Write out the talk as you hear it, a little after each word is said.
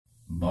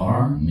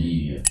Bar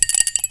Media.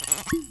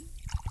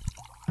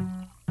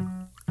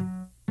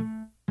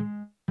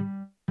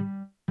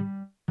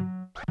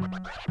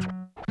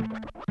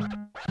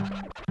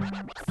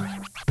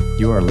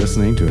 You are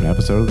listening to an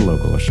episode of The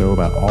Local, a show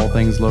about all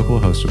things local,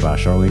 hosted by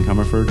Charlene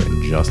Comerford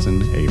and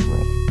Justin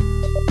April.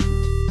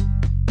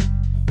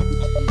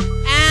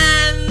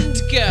 And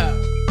go.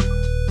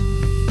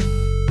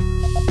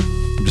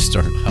 Just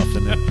started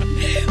huffing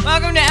it.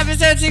 Welcome to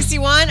episode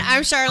 61.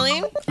 I'm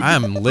Charlene.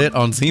 I'm lit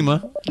on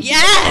Zima.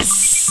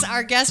 Yes!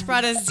 Our guest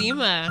brought us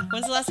Zima.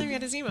 When's the last time you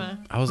had a Zima?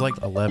 I was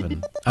like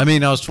 11. I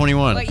was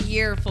 21. What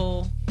year,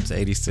 fool? It's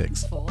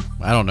 86. Fool.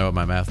 I don't know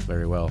my math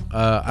very well.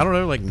 I don't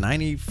know, like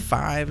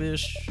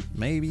 95-ish,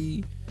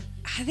 maybe.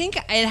 I think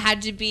it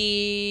had to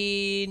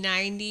be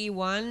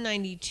 91,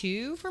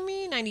 92 for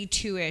me.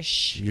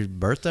 92-ish. Your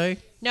birthday?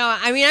 No,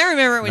 I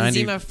remember it when 90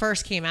 Zima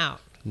first came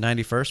out.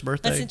 91st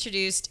birthday? Let's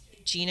introduce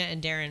Gina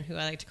and Darrin, who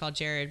I like to call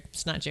Jared.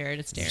 It's not Jared,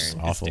 it's Darrin.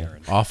 Awful,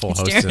 Darrin. awful It's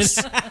hostess.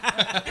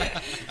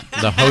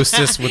 The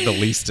hostess with the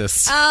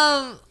leastest.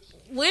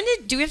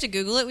 Do we have to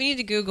Google it? We need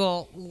to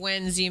Google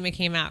when Zima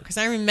came out, because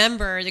I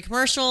remember the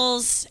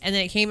commercials, and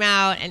then it came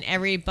out, and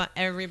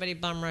everybody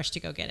bum rushed to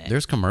go get it.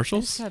 There's It's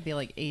commercials? gotta be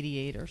like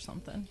 88 or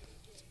something.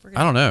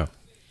 I don't know.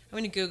 I'm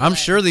going to Google I'm it.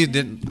 sure they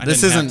didn't. I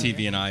This didn't isn't. have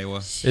TV in Iowa.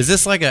 Is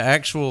this like an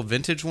actual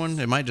vintage one?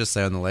 It might just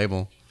say on the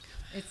label.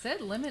 It said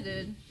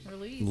limited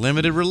release.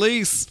 Limited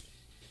release.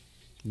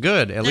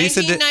 Good. At least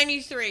it did.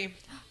 1993.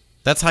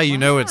 That's how you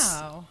know it's.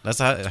 Wow. That's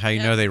how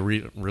you know they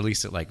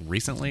released it like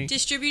recently.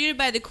 Distributed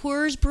by the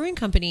Coors Brewing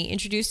Company.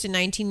 Introduced in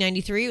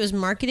 1993, it was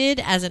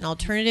marketed as an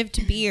alternative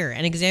to beer,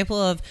 an example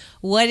of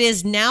what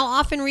is now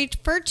often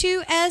referred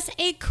to as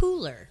a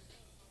cooler.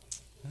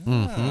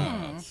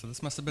 So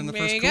this must have been the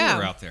There first you cooler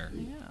go. out there.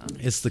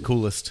 It's the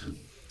coolest.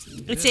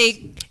 It's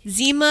a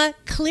Zima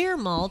Clear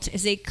Malt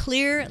is a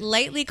clear,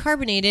 lightly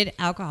carbonated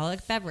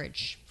alcoholic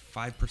beverage.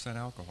 5%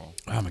 alcohol.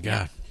 Oh my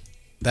god,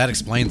 that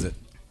explains it.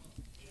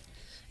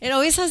 It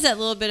always has that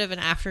little bit of an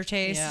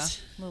aftertaste. Yeah,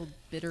 a little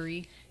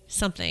bittery.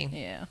 Something.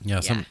 Yeah.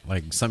 Yeah,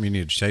 something you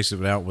need to chase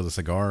it out with a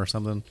cigar or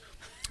something.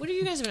 What have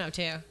you guys been up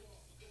to?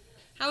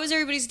 How was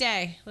everybody's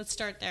day? Let's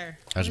start there.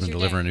 I've just been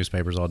delivering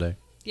newspapers all day.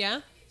 Yeah?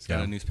 He's got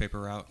Yeah. a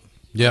newspaper out.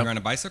 Yeah. You're on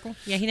a bicycle?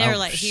 Yeah, he never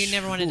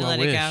wanted to let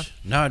it go.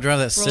 No, I drive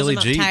that Rolls silly them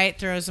up Jeep. tight,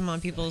 throws them on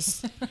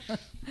people's.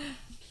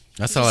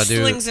 That's all I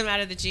do. Slings them out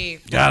of the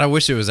Jeep. God, I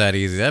wish it was that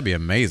easy. That'd be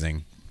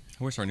amazing.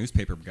 I wish our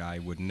newspaper guy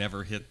would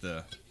never hit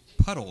the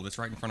puddle that's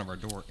right in front of our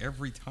door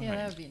every time. Yeah,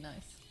 that would be nice.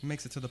 He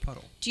makes it to the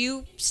puddle. Do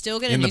you still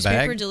get a In the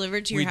newspaper bag?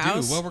 delivered to We your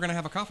house? do. Well, we're going to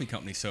have a coffee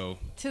company, so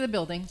To the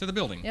building. to the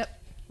building.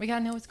 Yep. We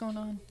gotta know what's going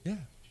on. Yeah.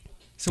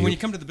 So when you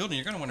come to the building,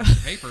 you're going to want to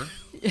have paper.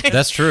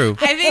 That's true.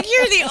 I think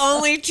you're the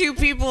only two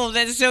people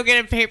that still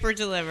get a paper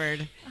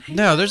delivered,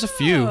 No, there's a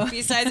few.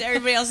 besides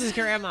everybody else's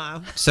grandma.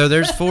 So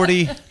there's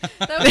 40. That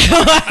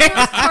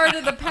was part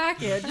of the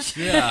package.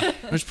 Yeah.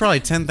 There's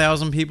probably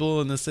 10,000 people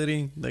in the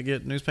city that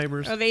get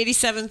newspapers. Of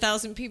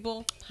 87,000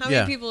 people. How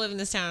Yeah. many people live in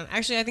this town?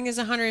 Actually, I think it's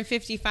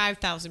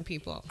 155,000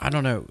 people. I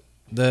don't know.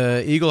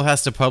 The Eagle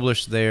has to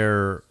publish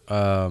their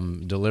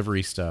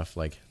delivery stuff,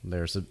 like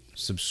their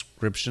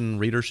subscription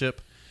readership,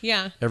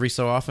 Yeah. every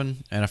so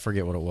often, and I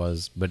forget what it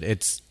was, but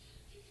it's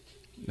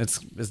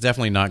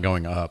definitely not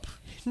going up.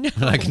 No.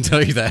 I can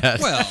tell you that.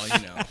 Well,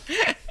 you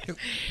know.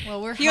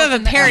 Well, we're You have a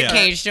helping the parrot effort.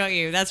 cage, don't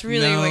you? That's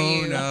really what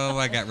you... No,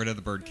 I got rid of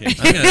the bird cage.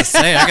 I'm gonna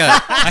say I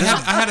I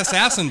had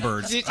assassin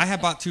birds. I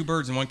had bought two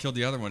birds and one killed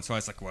the other one. So I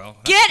was like, well,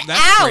 Get that's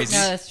out! crazy.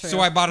 No, that's true. So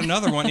I bought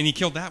another one and he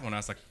killed that one. I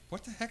was like,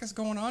 what the heck is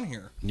going on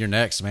here? you're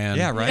next, man.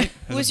 Yeah, right?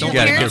 Was You your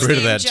gotta get parents rid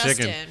of named that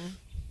chicken.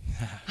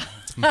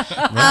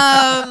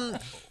 Justin?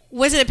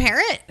 Was it a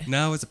parrot?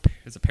 No, it's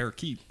a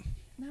parakeet.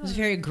 It was a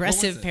very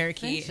aggressive it?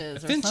 parakeet.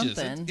 Finches or Finches,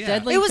 something. yeah.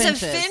 Deadly It was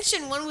finches. a finch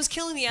and one was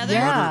killing the other?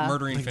 Yeah.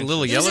 Murdering Like the finches.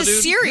 little It was yellow a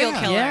dude. serial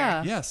Yeah. killer.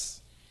 Yeah.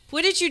 Yes.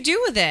 What did you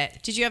do with it?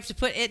 Did you have to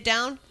put it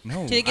down?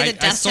 No. Did it get a I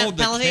death sold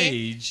the penalty?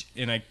 cage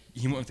and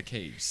he went with the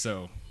cage.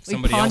 So We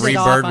somebody pawned else. it Free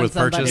off bird on with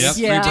somebody. purchase. Yep,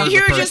 free Yeah. bird. You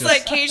were The just purchase.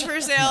 like cage for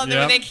sale, and then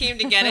Yep. when they came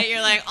to get it,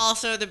 you're like,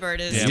 also the bird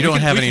is. Yeah, You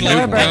don't have any we can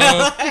let new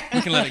it go.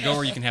 We can let it go,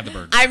 or you can have the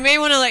bird. I may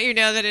want to let you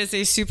know that it's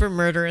a super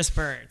murderous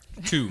bird.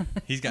 Two.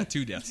 He's got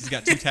two deaths. He's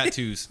got two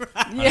tattoos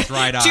on his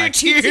right Two eye.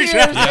 tears. Cheers,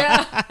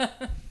 yeah.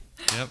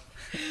 Yep.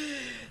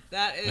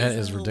 That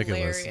is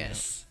ridiculous.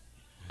 hilarious.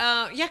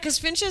 Yeah, because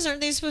finches, aren't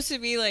they supposed to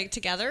be like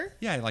together?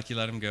 Yeah, like you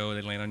let them go.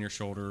 They land on your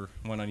shoulder,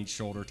 one on each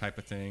shoulder type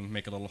of thing.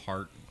 Make a little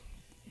heart.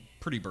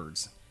 Pretty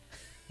birds.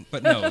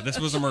 But no, this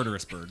was a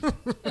murderous bird.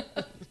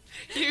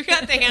 You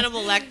got the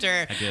Hannibal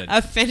Lecter I did.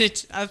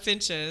 of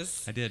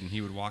finches. I did, and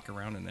he would walk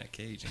around in that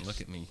cage and look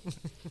at me.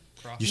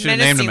 You should have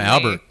named him Menacingly.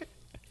 Albert.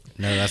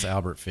 No, that's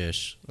Albert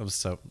Fish.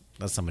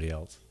 That's somebody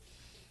else.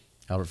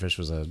 Albert Fish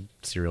was a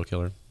serial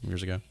killer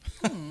years ago.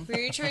 Were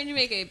you trying to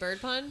make a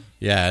bird pun?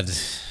 Yeah,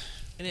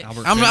 And it,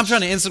 Albert I'm Finch.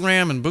 trying to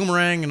Instagram and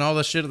boomerang and all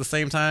this shit at the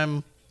same time.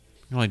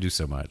 I can only do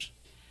so much.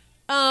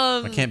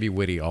 I can't be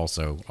witty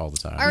also all the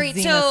time. All right,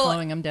 Zena's so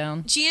slowing him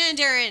down. Gina and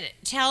Darrin,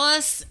 tell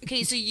us.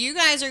 Okay, so you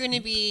guys are going to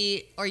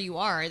be, or you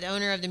are, the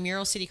owner of the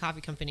Mural City Coffee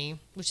Company,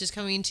 which is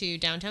coming to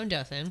downtown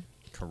Dothan.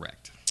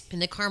 Correct. in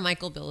the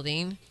Carmichael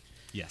building.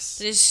 Yes.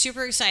 That is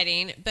super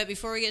exciting. But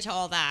before we get to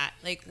all that,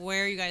 like,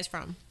 where are you guys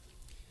from?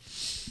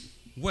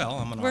 Well,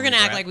 I'm an We're Army going to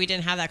act brat. like we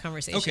didn't have that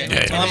conversation. Okay.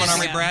 Yeah, Well, I'm an yeah.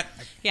 Army brat.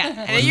 Yeah. And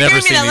We've you're never giving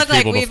me seen that these look like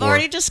people we've before.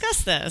 already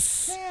discussed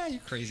this. Yeah, you're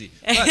crazy.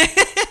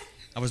 But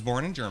I was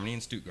born in Germany,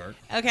 in Stuttgart.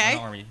 Okay. An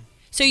Army.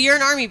 So you're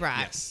an Army brat.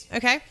 Yes.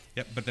 Okay.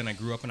 Yep. But then I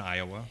grew up in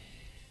Iowa,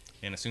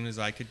 and as soon as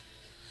I could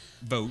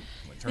vote,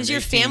 when I turned Is your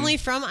 18, family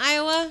from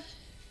Iowa?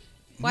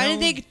 Why No.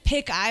 did they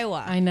pick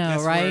Iowa? I know,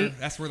 That's right? Where,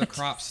 that's where the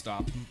crops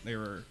stopped. They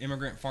were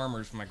immigrant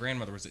farmers. My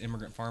grandmother was an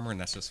immigrant farmer, and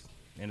that's just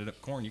ended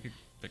up corn. You could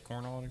pick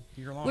corn all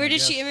year long. Where I did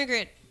guess. she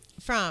immigrate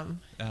from?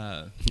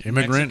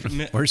 Immigrant?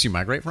 Mexi- Where does she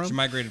migrate from? She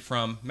migrated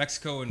from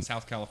Mexico and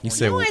South California. You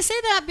say No, Well- I say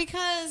that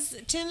because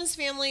Tim's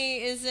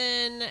family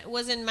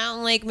was in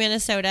Mountain Lake,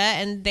 Minnesota,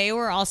 and they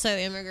were also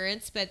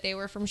immigrants, but they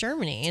were from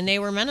Germany and they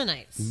were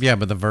Mennonites. Yeah,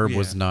 but the verb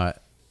was Yeah.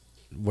 not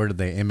where did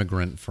they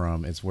immigrant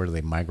from? It's where do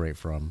they migrate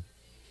from?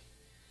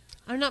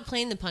 I'm not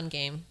playing the pun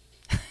game.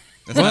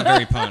 That's not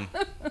very pun.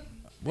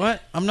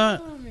 What? I'm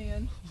not. Oh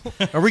man.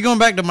 Are we going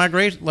back to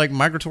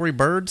migratory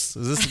birds?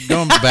 Is this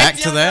going back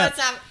to that?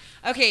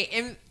 Okay,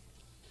 and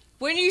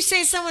when you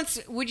say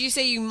would you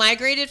say you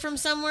migrated from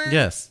somewhere?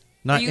 Yes.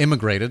 Not You-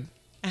 immigrated.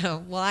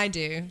 Oh, well, I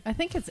do. I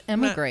think it's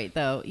emigrate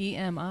though.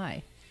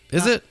 EMI.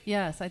 Is it?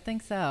 Yes, I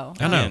think so.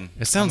 I know. Again,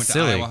 It sounds I went to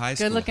silly. Iowa High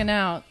School. Good looking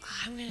out.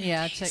 I'm gonna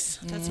Yeah,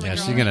 text. check- That's my Yeah,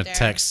 girl she's gonna right there.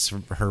 text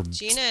her.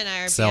 Gina and I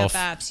are self.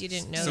 BFFs. You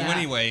didn't know So that.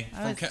 anyway, I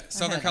from was- I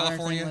Southern had honors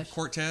California, English.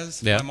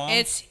 Cortez, Yeah. my mom.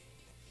 It's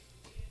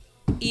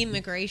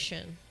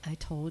immigration. I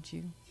told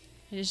you.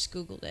 I just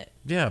Googled it.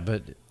 Yeah,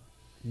 but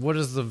what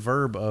is the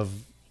verb of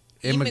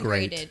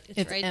immigrate? Immigrated.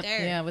 It's right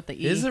there. Yeah, with the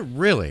E. Is it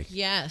really?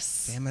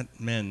 Yes. Damn it,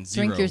 men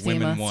Drink 0, your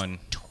women Zima. 1.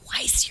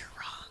 Twice you're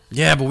wrong.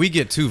 Yeah, but we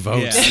get 2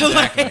 votes. Yeah,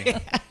 exactly.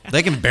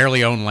 They can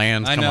barely own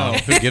land. I Come know. on,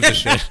 who gives a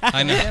shit?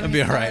 I know. That'd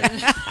be all right.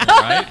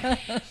 All right.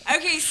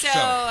 Okay, so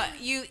So-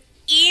 you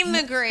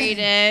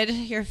immigrated.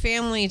 Your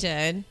family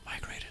did.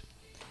 Migrated.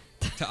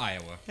 To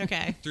Iowa.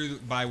 Okay.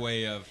 By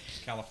way of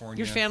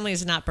California. Your family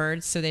is not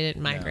birds, so they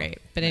didn't No, migrate.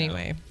 But no.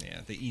 anyway.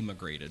 Yeah, they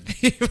emigrated.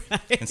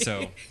 And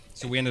so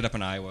we ended up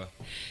in Iowa,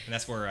 and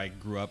that's where I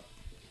grew up.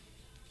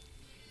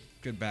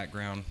 Good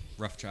background,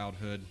 rough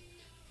childhood,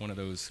 one of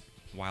those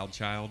wild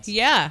childs.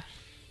 Yeah.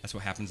 That's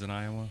what happens in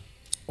Iowa.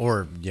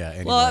 Or yeah.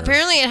 Anywhere. Well,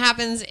 apparently it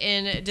happens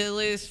in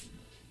Duluth.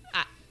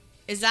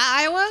 Is that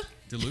Iowa?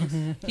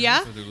 Duluth?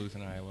 Yeah. Duluth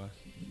in Iowa.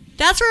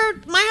 That's where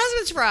my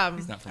husband's from.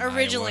 He's not from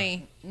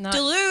originally. Not-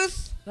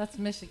 Duluth. That's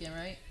Michigan,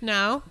 right?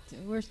 No.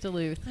 Where's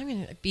Duluth? I'm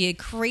going to be a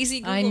crazy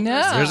Google I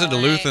know. person. There's a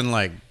Duluth Like, in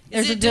like.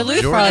 There's it a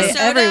Duluth Duluth, probably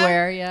Minnesota?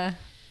 everywhere. Yeah.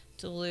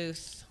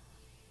 Duluth.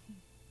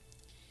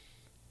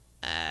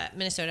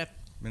 Minnesota.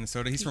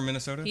 Minnesota. He's from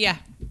Minnesota? Yeah.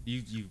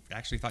 You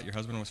actually thought your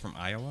husband was from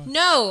Iowa?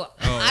 No. Oh,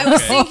 I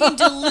was okay. thinking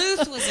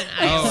Duluth was in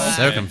Iowa. Oh,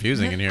 So okay.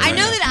 confusing in here. I right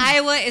know now. that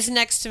Iowa is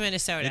next to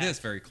Minnesota. It is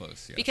very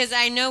close. Yeah. Because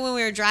I know when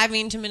we were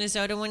driving to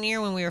Minnesota one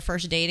year when we were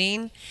first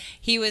dating,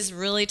 he was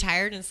really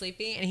tired and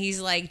sleepy, and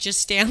he's like,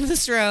 just stay on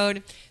this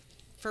road.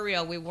 For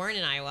real, we weren't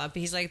in Iowa, but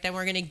he's like, then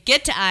we're going to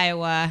get to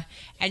Iowa,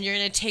 and you're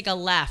going to take a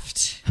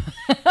left.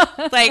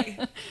 Like,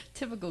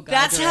 Typical guy.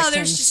 that's how there's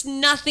directions. just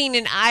nothing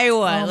in Iowa.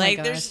 Oh my like,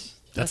 gosh. there's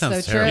That That's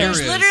sounds so terrible. true. there's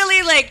There is.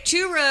 literally like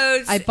 2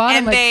 roads, I bought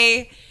and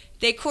him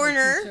they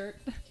corner. T-shirt.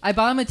 I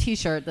bought him a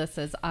T-shirt that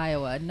says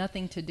Iowa.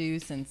 Nothing to do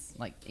since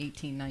like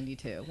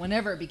 1892,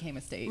 whenever it became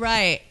a state.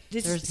 Right.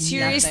 Just There's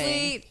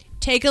seriously,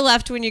 take a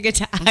left when you get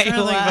to I'm trying to think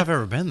if I've Iowa,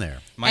 ever been there.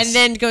 and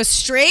then go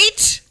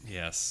straight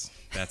Yes,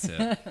 that's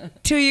it.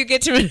 till you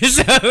get to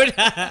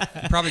Minnesota.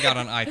 You probably got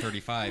on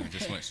I-35 and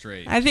just went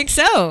straight. I think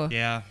so.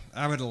 Yeah,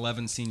 I had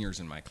 11 seniors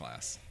in my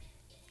class.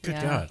 Good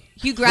Yeah. God.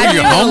 You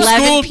graduated Were you with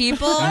 11 homeschooled?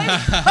 people.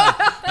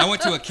 I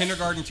went to a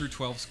kindergarten through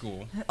 12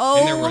 school. Oh,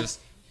 and there was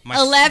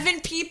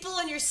 11 people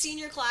in your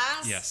senior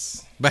class?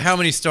 Yes. But how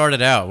many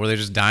started out? Were they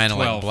just dying of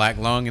like 12. black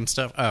lung and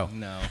stuff? Oh,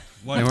 No.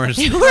 they were just,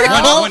 You were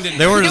One didn't-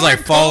 they were just you like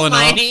were falling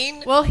coal off.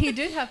 mining. Well, he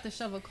did have to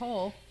shovel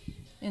coal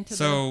into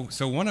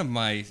So one of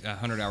my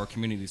 100-hour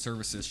community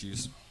service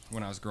issues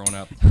when I was growing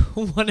up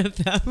One of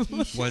them.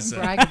 was the.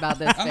 Brag about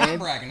this, I'm not babe.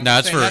 bragging. I'm No, just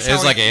it's saying for that's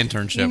it's how like I- an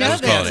internship. You know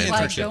Let's call this, it an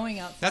like internship. going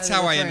outside That's of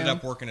how this I ended room.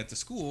 up working at the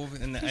school.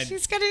 And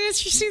She's got an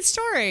interesting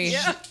story.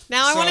 Yeah.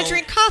 Now I want to So,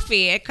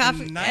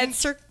 dryou're nine-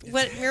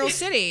 Mural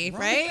City,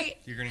 right?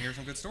 You're gonna hear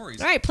some good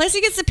stories. All right. Plus,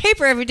 he gets the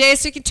paper every day,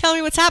 so he can tell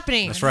me what's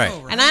happening. That's right.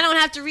 know, And I don't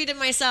have to read it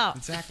myself.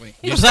 Exactly.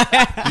 You're just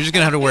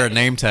gonna have to wear a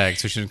name tag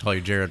so she doesn't call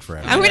you Jared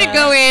forever. I'm going to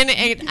go in,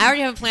 and I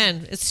already have a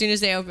plan as soon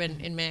as they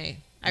open in May.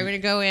 I'm going to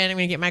go in, I'm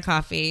going to get my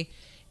coffee,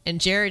 and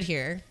Jared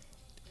here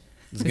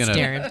Is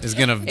Darrin. gonna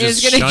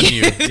Is just gonna shun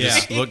you. get-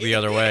 Just look the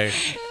other way. is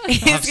Have going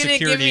to give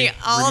security me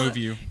all. remove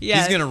you.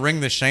 Yes. He's gonna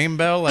ring the shame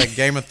bell like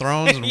Game of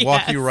Thrones and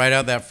walk you Yes. right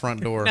out that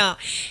front door. No,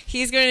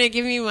 he's going to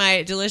give me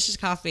my delicious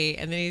coffee,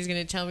 and then he's going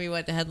to tell me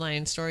what the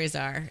headline stories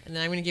are, and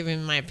then I'm going to give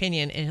him my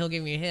opinion, and he'll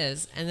give me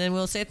his, and then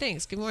we'll say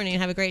thanks, good morning,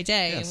 and have a great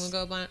day, Yes. and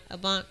we'll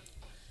go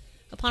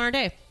upon our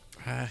day.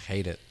 I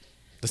hate it.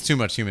 That's too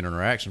much human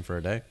interaction for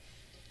a day.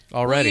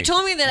 Already. Well, you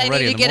told me that I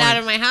Already need in to the get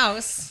out morning. of my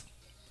house.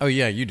 Oh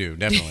yeah, you do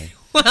definitely.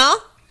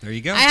 Well, There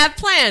you go. I have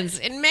plans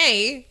in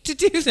May to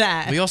do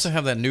that. We also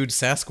have that nude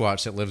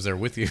Sasquatch that lives there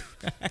with you.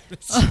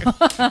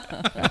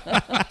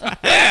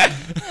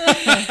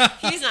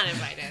 He's not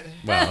invited.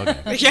 Wow.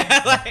 Okay.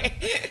 Yeah.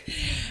 Like,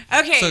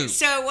 okay. So-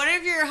 So, what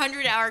of your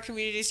 100-hour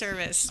community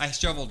service? I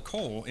shoveled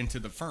coal into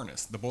the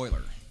furnace, the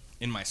boiler,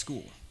 in my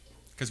school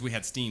because we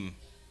had steam.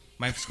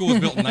 My school was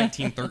built in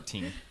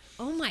 1913,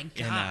 Oh my and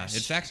gosh!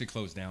 it's actually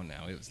closed down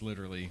now. It was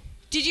literally.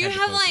 Did you had to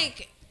have close down.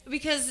 like,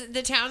 because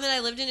the town that I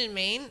lived in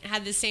Maine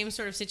had the same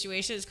sort of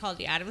situation. It's called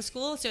the Adams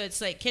School. So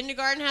it's like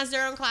kindergarten has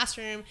their own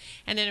classroom,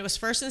 and then it was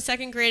first and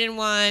second grade in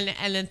one,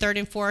 and then third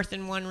and fourth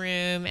in one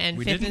room, and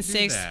We fifth didn't and do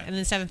sixth, that. and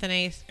then seventh and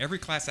eighth, Every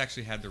class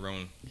actually had their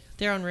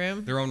own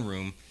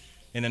room.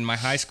 and then my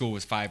high school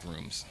was 5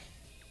 rooms.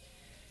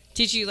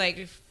 Did you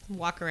like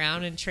walk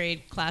around and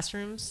trade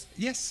classrooms?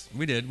 Yes,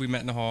 we did. We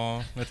met in the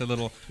hall with a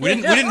little. We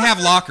didn't have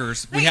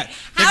lockers. We had.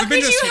 How have you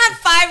been could to you a- have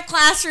 5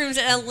 classrooms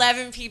and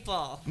 11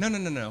 people?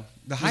 No.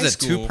 The high it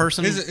school.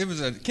 2-person? It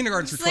was a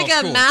kindergarten It's through like 12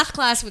 a school. math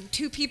class with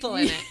 2 people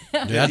in it.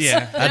 Yeah.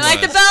 Yeah. They're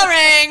like, the bell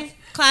rang.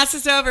 Class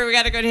is over. We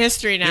got to go to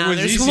history now. was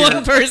There's easier-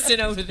 one person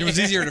over there. It was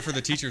easier for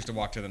the teachers to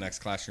walk to the next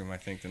classroom, I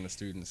think, than the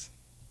students.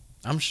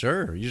 I'm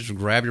sure. You just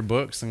grab your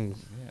books and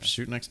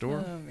shoot next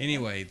door.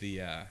 Anyway,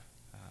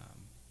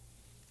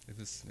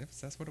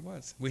 that's what it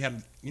was. We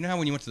had, you know how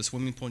when you went to the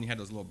swimming pool and you had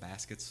those little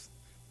baskets,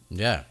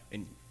 Yeah.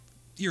 and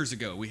years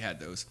ago we had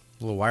those.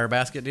 Little wire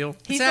basket deal.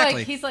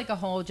 Exactly. He's like a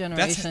whole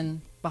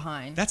generation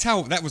behind.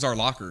 That was our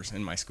lockers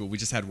in my school. We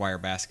just had wire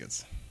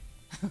baskets.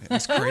 It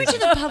was I went crazy. to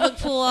the public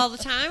pool all the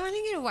time. I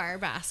didn't get a wire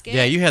basket.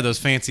 Yeah, you had those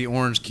fancy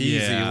orange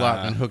keys that you Yeah.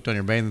 locked and hooked on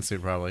your bathing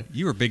suit, probably.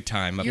 You were big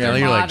time up Yeah, there.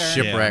 you're like modern.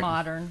 shipwrecked.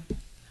 Modern.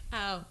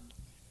 Oh.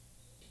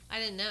 I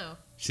didn't know.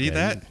 See Yeah,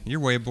 that? You're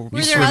way above. Were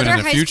You there swimming other in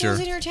the high future. schools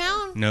in your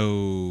town?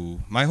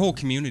 No, my whole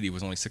community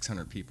was only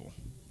 600 people.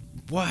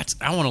 What?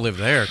 I want to live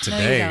there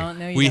today. No, you don't.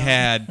 No, you We don't.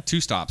 had 2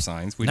 stop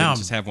signs. We Now didn't I'm-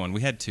 just have one.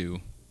 We had 2.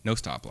 No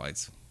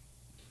stoplights.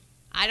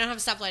 I don't have a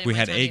stoplight in We my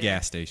had town a either.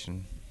 gas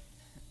station.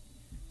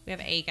 We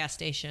have a gas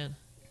station.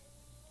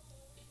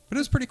 But it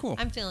was pretty cool.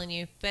 I'm feeling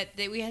you. But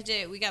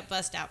we got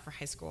bussed out for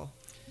high school.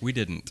 We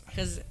didn't.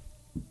 Because,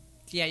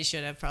 yeah, you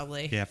should have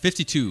probably. Yeah,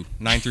 52,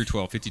 9 through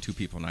 12, 52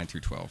 people, 9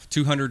 through 12.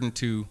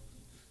 202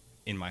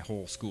 in my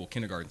whole school,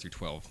 kindergarten through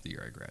 12, the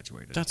year I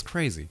graduated. That's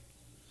crazy.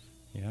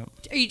 Yeah.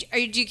 Do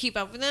you keep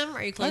up with them?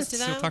 Are you close to I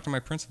them? still talk to my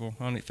principal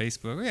on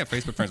Facebook. We have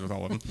Facebook friends with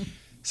all of them.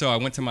 So I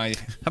went to my... I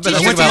bet Did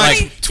that your took about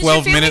family- like 12 does your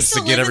family minutes to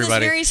still get live in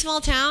everybody. this very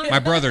small town? My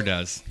brother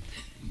does.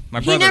 My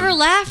He brother... never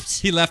left?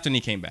 He left and he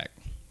came back.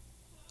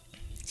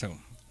 So...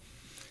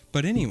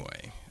 But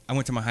anyway, I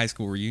went to my high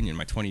school reunion,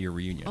 my 20-year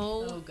reunion.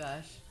 Oh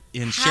gosh.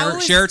 In How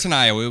is- Sheraton,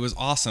 Iowa. It was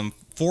awesome.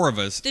 4 of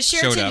us The showed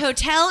Sheraton up.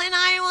 Hotel in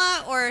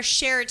Iowa or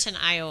Sheraton,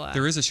 Iowa?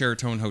 There is a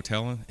Sheraton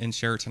Hotel in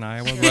Sheraton,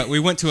 Iowa, but we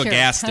went to a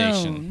gas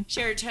station.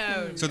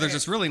 Sheraton. So there's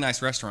this really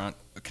nice restaurant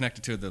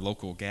connected to the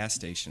local gas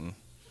station.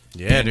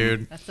 Yeah,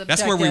 dude.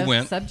 That's where we subjective.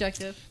 went.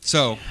 Subjective.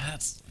 So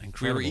That's we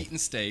incredible. were eating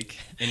steak,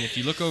 and if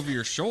you look over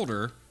your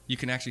shoulder, you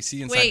can actually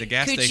see inside Wait, the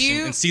gas could station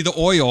you- and see the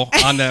oil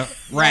on the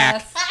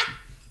rack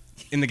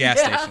Yes. in the gas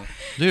Yeah. station.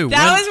 Dude,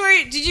 That when- was where.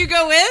 Did you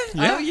go with?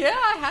 Oh yeah,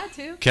 I had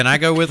to. can I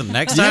go with him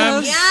next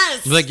time?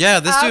 Yes. Be like, yeah,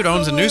 this dude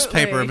owns a Absolutely.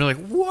 newspaper. And be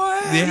like,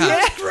 what?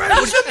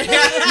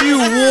 Yeah. You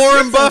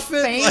Warren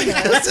Buffett? Famous.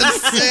 That's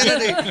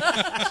insanity.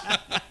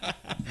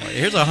 Like,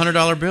 here's a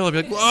 $100 bill. I'd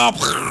be like,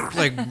 oh,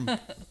 like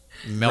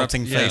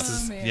melting Yeah.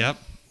 faces. Oh, man. Yep.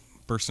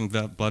 Bursting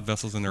blood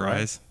vessels in their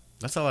Right. eyes.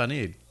 That's all I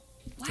need.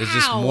 Wow. It's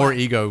just more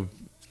ego.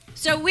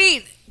 So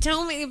wait,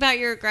 tell me about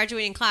your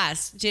graduating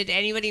class. Did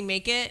anybody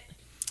make it?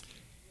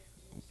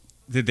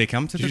 Did they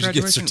come to Did the you just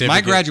get graduation? certificate?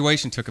 My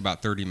graduation took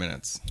about 30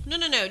 minutes. No.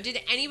 Did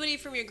anybody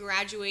from your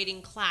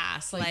graduating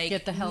class Like,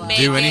 get the hell out. make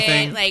Do it,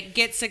 anything? like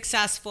get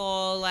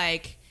successful?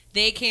 Like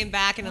they came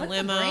back in a What's the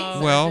limo. brain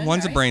cell? Well, Surgeon,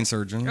 one's a right? brain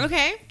surgeon.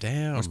 Okay.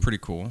 Damn. It was pretty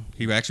cool.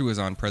 He actually was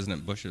on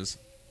President Bush's,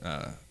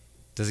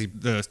 Does he?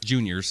 the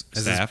juniors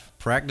Is his staff.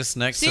 practice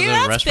next See, to the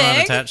that's restaurant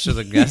big. attached to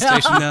the gas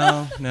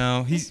station?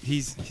 No,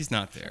 he's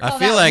not there. I Oh,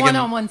 feel that like in-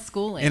 one-on-one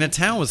schooling. In a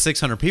town with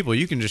 600 people,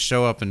 you can just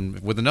show up and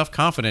with enough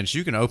confidence,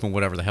 you can open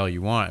whatever the hell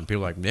you want. And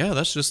people are like, yeah,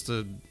 that's just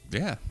a,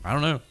 Yeah, I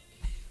don't know.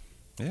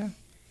 yeah.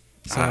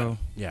 So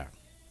Yeah.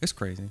 it's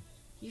crazy.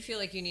 You feel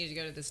like you need to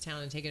go to this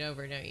town and take it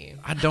over, don't you?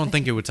 I don't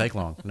think it would take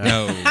long. No.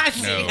 No, I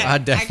see no. it. I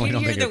definitely I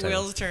don't can think hear it the would take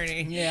wheels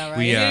turning. yeah, right.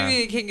 We, It's gonna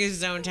be the King of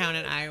Zone town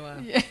in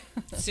Iowa Yeah.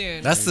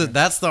 soon.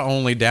 That's the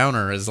only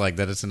downer is like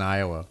that it's in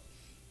Iowa.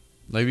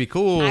 It'd be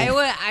cool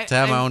Iowa, to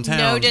have my own No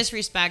town.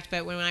 disrespect,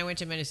 but when I went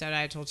to Minnesota,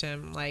 I told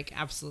him like,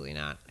 absolutely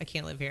not. I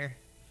can't live here.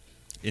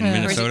 In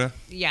Minnesota.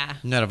 Yeah.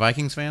 You're not a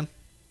Vikings fan?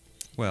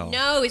 Well,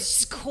 No, it's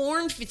just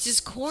corn. It's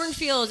just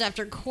cornfields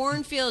after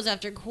cornfields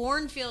after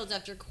cornfields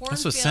after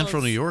cornfields. That's what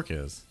Central New York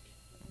is.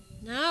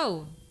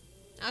 No,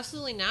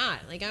 absolutely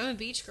not. Like I'm a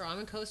beach girl. I'm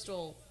a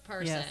coastal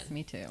person. Yes,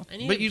 me too. I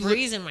need But a you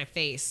breeze in my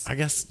face. I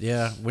guess,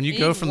 yeah. When you You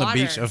go need from the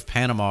beach water. of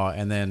Panama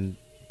and then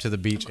to the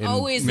beach in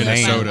Always Maine, live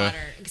by Minnesota. water,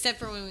 except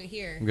for when we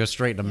here. go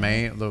straight to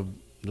Maine.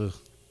 Ugh.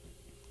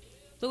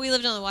 But we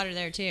lived on the water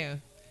there too.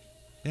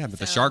 Yeah, but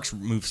the So- sharks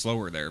move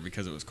slower there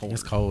because it was cold.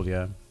 It's cold,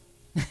 yeah.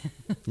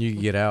 You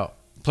can get out.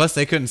 Plus,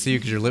 they couldn't see you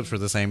because your lips were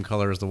the same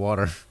color as the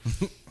water.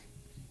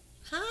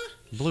 Huh?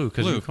 Blue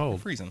because Blue, you're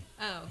cold. freezing.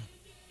 Oh.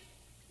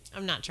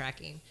 I'm not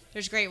tracking.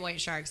 There's great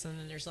white sharks and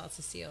then there's lots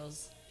of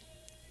seals.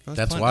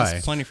 That's why.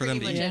 That's plenty for them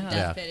Pretty to much eat. a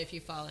Yeah. death pit if you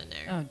fall in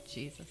there. Oh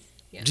Jesus.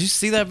 Yeah. Did you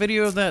see that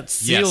video of that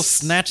seal Yes.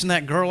 snatching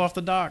that girl off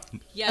the dock?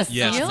 Yes.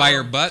 Yes, Seal? by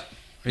your butt.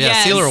 Yeah,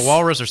 Yes. seal or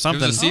walrus or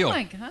something. a seal. Oh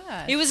my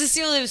God. It was a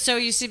seal that was so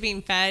used to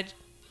being fed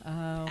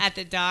Oh. at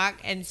the dock,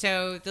 and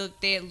so the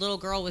little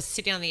girl was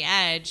sitting on the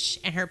edge,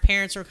 and her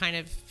parents were kind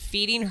of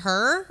feeding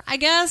her, I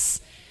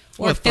guess,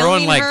 or What,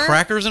 throwing filming like her,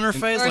 crackers in her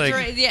face? or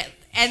Like, yeah.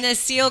 And the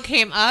seal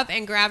came up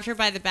and grabbed her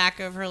by the back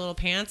of her little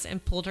pants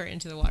and pulled her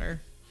into the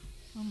water.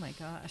 Oh my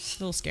gosh. A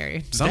little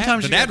scary.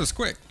 sometimes the you dad got- was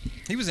quick.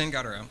 He was in,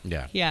 got her out.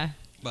 Yeah. Yeah.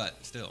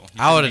 But still,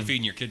 you I would shouldn't have be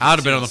feeding your kid. I would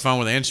have been on the seals. phone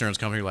with the insurance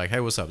company like, hey,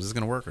 what's up? Is this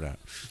going to work or not?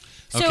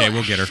 Okay,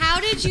 we'll get her. How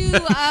did you?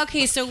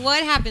 Okay, so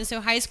what happened? So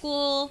high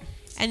school,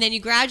 and then you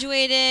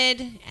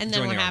graduated, and then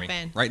Joined what the Army.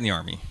 happened? Right in the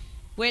Army.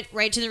 Went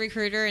right to the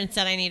recruiter and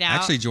said, "I need I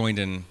out." actually joined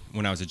in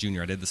when I was a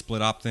junior. I did the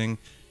split op thing,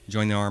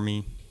 joined the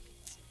Army,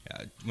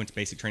 went to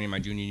basic training my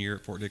junior year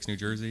at Fort Dix, New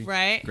Jersey.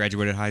 Right.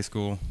 Graduated high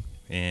school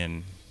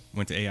and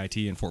went to AIT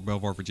in Fort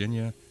Belvoir,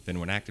 Virginia. Then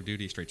went active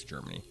duty straight to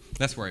Germany.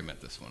 That's where I met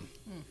this one,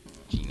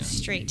 Gina.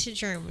 Straight to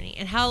Germany.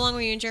 And how long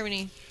were you in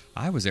Germany?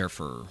 I was there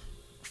for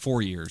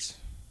 4 years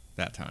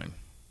that time,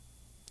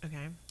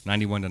 Okay.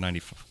 91 to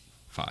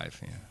 95.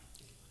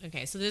 Yeah.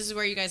 Okay, so this is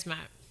where you guys met.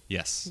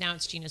 Yes. Now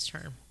it's Gina's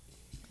turn.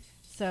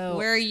 So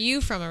Where are you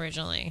from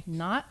originally?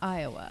 not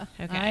Iowa.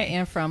 Okay. I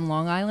am from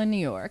Long Island, New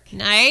York.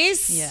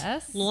 Nice.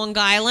 Yes. Long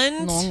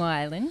Island. Long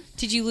Island.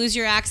 Did you lose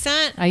your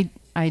accent? I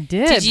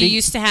did. Did you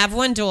used to have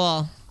one,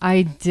 Dual?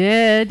 I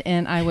did,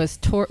 and I was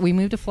we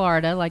moved to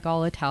Florida like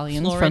all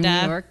Italians from New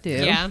York do.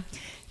 Yeah.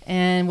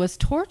 And was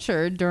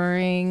tortured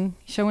during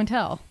show and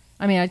tell.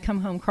 I mean, I'd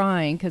come home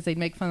crying because they'd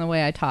make fun of the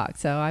way I talk.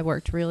 So I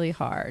worked really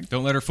hard.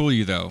 Don't let her fool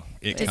you, though.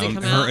 Does it come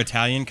Her out?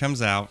 Italian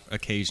comes out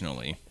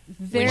occasionally.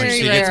 Very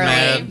she gets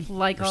rarely, mad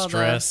like or all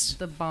stressed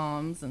the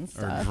bombs and Or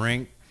stuff.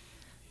 drink?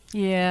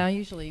 Yeah,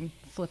 usually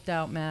flipped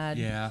out mad.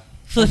 Yeah.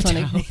 That's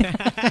when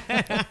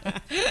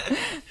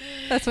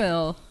that's when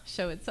it'll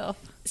show itself.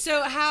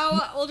 So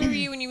how old were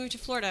you when you moved to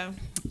Florida?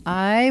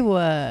 I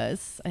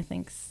was, I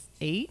think,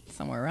 8,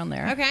 somewhere around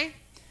there. Okay.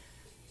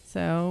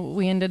 So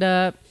we ended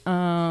up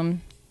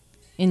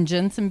in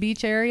Jensen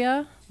Beach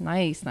area.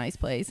 Nice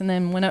place. And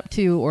then went up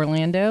to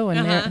Orlando,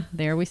 and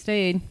there we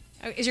stayed.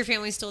 Oh, is your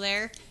family still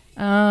there?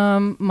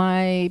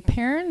 My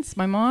parents,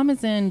 my mom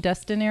is in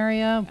Destin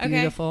area, Okay.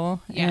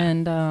 beautiful. Yeah.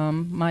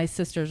 And my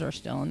sisters are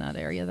still in that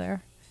area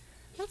there.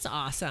 That's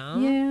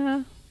awesome.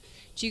 Yeah.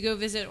 Do you go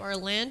visit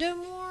Orlando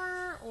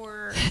more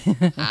or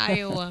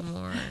Iowa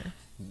more?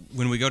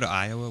 When we go to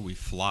Iowa, we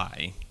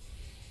fly,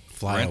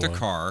 rent Iowa. a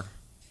car,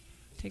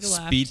 Take a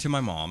left. speed to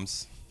my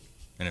mom's,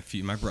 and a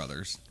few of my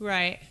brothers.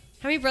 Right.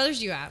 How many brothers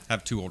do you have? I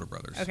have 2 older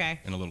brothers. Okay.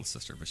 And a little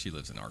sister, but she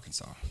lives in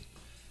Arkansas.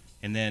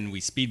 And then we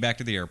speed back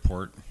to the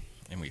airport,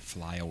 and we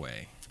fly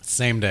away.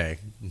 Same day.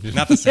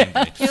 Not the same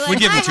day. You're like, We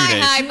give them 2 hi,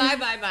 days. hi, bye,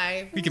 bye,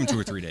 bye. We give them 2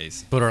 or 3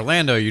 days. But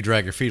Orlando, you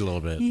drag your feet a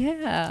little bit.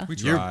 Yeah. We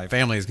Your drive.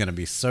 family is going to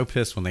be so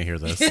pissed when they hear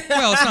this.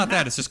 Well, it's not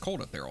that. It's just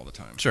cold up there all the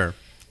time. Sure.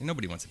 And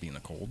nobody wants to be in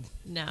the cold.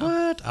 No.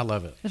 What? I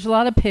love it. There's a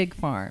lot of pig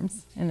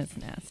farms, and it's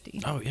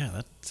nasty. Oh, yeah.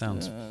 That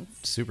sounds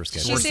super She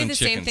sketchy. Worse said than the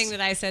same chickens. thing that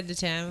I said to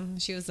Tim.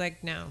 She was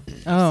like, no.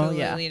 Oh,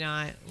 Absolutely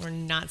not. We're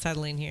not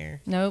settling here.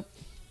 Nope.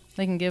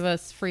 They can give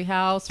us free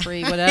house,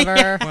 free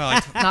whatever. Well,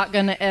 Not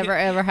gonna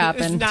ever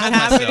happen. Not told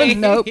myself-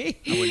 happening. Nope. I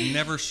would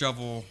never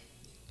shovel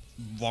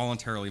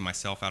voluntarily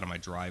myself out of my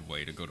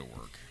driveway to go to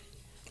work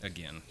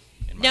again.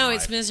 In my No, life.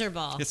 it's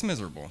miserable. It's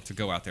miserable to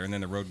go out there, and then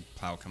the road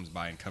plow comes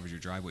by and covers your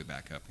driveway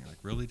back up. And you're like,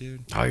 really,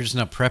 dude? Oh, you're just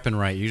not prepping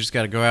right. You just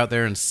got to go out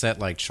there and set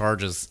like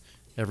charges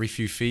every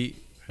few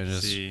feet and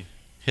just See,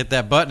 hit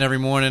that button every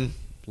morning,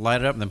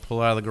 light it up, and then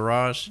pull out of the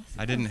garage.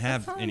 I didn't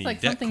have sounds any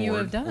like debt something you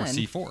cord have or done.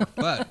 C4,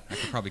 but I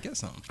could probably get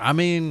some. I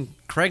mean,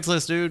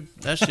 Craigslist, dude,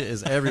 that shit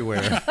is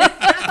everywhere.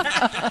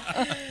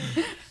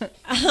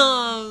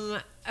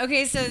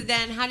 Okay, so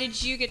then how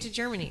did you get to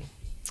Germany?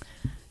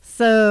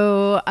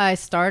 So I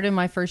started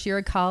my first year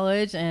of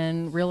college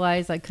and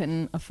realized I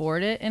couldn't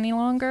afford it any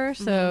longer.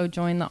 So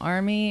joined the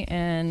army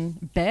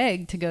and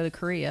begged to go to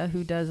Korea.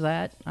 Who does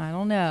that? I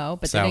don't know.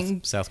 But they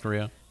didn't. South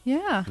Korea.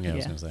 Yeah. Yeah, I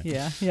was gonna say.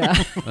 Yeah. I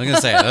was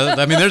gonna say.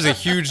 I mean, there's a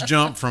huge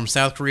jump from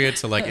South Korea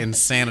to like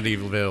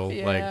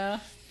Insanityville. Like, Yeah.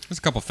 There's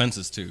a couple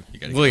fences too. You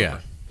got to well, yeah.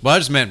 Well, I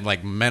just meant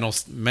like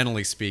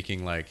mentally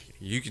speaking. Like,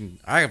 you can.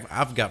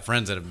 I've got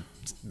friends that have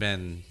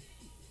been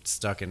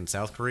stuck in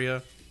South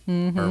Korea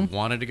or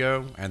wanted to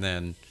go, and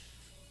then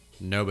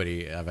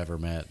nobody I've ever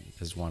met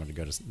has wanted to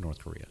go to North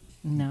Korea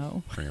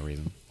No. for any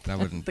reason. I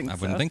wouldn't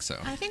so. think so.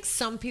 I think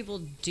some people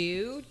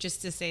do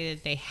just to say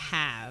that they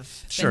have,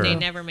 Sure. but they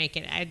never make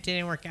it. It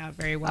didn't work out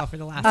very well for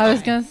the last I was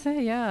guy. gonna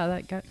say, yeah,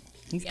 that guy,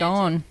 he's Yeah,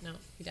 gone. No,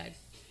 he died.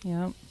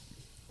 Yep.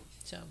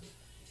 So,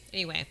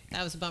 Anyway,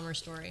 that was a bummer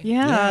story.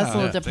 Yeah, it's a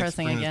little Thanks for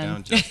depressing bringing us again.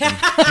 down, Justin.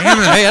 Damn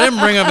it, hey, I didn't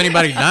bring up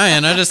anybody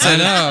dying. I just said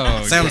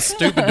know. it sounds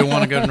stupid to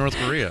want to go to North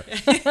Korea.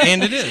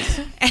 And it is.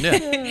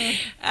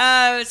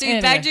 Yeah. So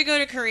you begged to go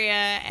to Korea,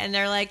 and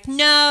they're like,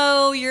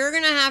 no, you're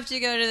going to have to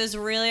go to this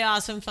really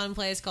awesome, fun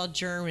place called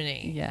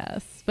Germany.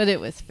 Yes, but it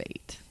was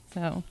fate.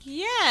 So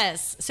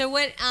Yes. So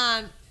what,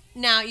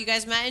 now you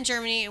guys met in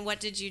Germany, and what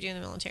did you do in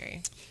the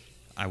military?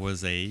 I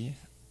was a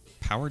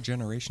power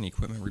generation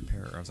equipment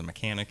repairer. I was a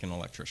mechanic and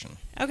electrician.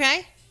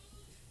 Okay.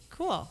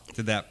 Cool.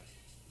 Did that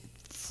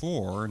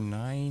for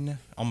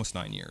almost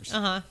 9 years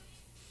Uh-huh.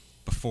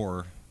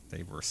 before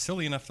they were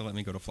silly enough to let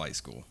me go to flight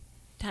school.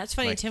 That's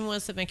funny. Like- Tim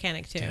was the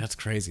mechanic, too. Yeah, that's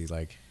crazy.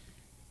 Like,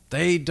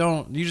 they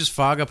don't. You just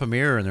fog up a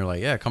mirror and they're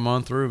like, "Yeah, come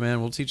on through,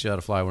 man. We'll teach you how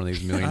to fly one of these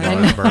 $1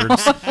 million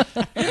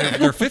birds."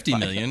 They're 50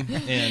 million,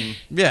 and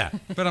Yeah.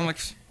 but I'm like,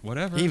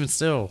 whatever. Even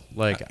still,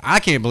 like, I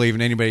can't believe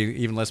anybody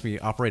even lets me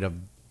operate a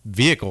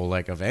vehicle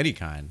like of any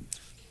kind.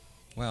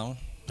 Well,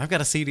 I've got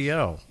a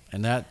CDO,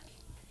 and that.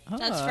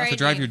 That's very to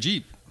drive neat. your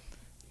Jeep.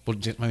 Well,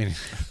 I mean,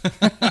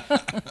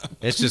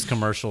 it's just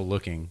commercial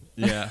looking.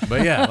 Yeah.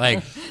 But yeah,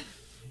 like,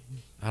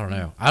 I don't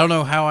know. I don't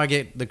know how I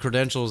get the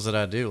credentials that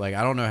I do. Like,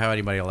 I don't know how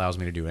anybody allows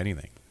me to do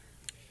anything.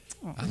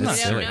 I'm They not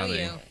don't sure know how you.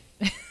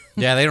 they.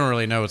 Yeah, they don't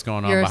really know what's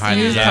going on you're a behind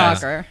smooth these eyes.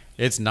 talker.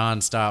 It's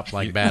nonstop,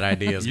 like, bad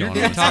ideas You're a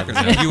going on. good talker.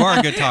 inside though. You are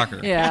a good talker.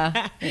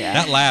 Yeah, yeah,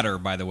 That ladder,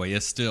 by the way,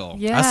 is still.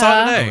 yeah. I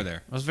saw it today. Over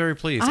there. I was very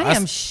pleased. I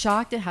am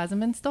shocked it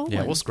hasn't been stolen.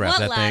 Yeah, we'll scrap What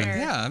that ladder?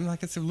 thing. Yeah, I'm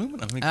like, it's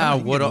aluminum. I mean, Ah, come on, you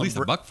can get Woodall- at least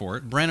a buck for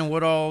it. Brandon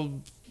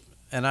Woodall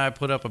and I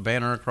put up a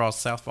banner across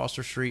South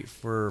Foster Street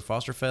for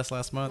Foster Fest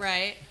last month.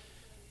 Right.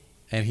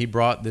 And he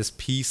brought this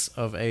piece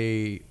of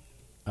a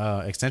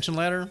extension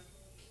ladder.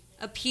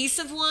 A piece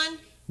of one?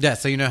 Yeah,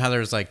 so you know how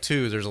there's like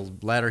two. There's a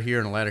ladder here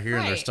and a ladder here,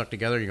 and they're Right. stuck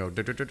together. You go,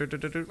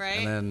 do-do-do-do-do-do, Right.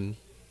 and then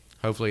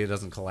hopefully it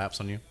doesn't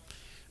collapse on you.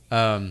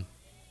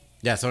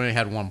 Yeah, so I only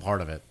had one part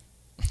of it.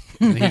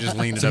 And he just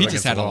leaned it So up he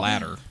against just had the a wall.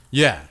 ladder.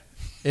 Yeah,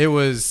 it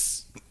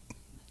was.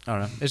 I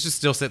don't know. It's just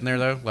still sitting there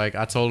though. Like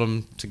I told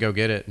him to go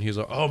get it, and he was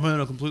like, "Oh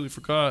man, I completely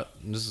forgot."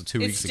 And this is 2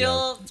 It's weeks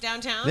still ago.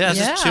 downtown? Yeah, it's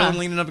Yeah. just chilling,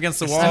 leaning up against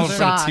the It's wall in still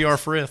front of there. TR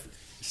Frith.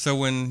 So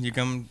when you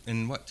come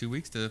in, 2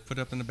 weeks to put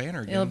up in the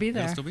banner again, It'll be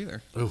there. It'll still be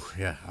there. Oh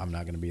yeah, I'm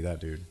not gonna be that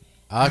dude.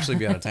 I'll actually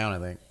be out of town. I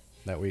think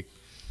that week.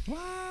 What?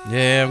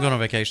 Yeah, I'm going on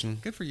vacation.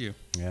 Good for you.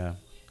 Yeah,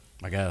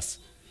 I guess.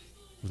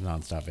 It was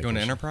nonstop vacation. Going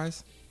to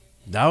Enterprise?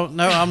 No,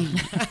 I'm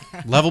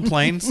level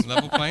planes.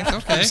 Level planes?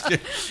 Okay.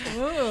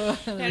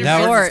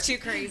 Now we're- It's too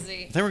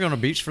crazy. I think we're going to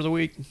the beach for the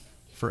week,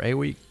 for a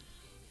week.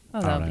 Oh,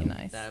 I that don't would be know.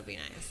 nice. That would be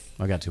nice.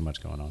 I got too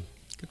much going on.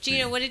 Good for Gina,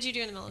 you. what did you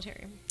do in the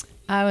military?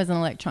 I was an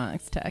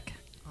electronics tech.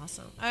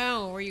 Awesome.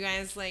 Oh, were you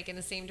guys like in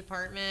the same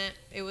department?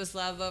 It was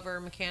love over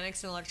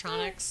mechanics and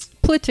electronics?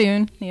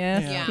 Platoon,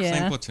 yes. Yeah. Yeah.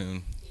 Same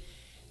platoon.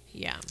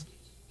 Yeah.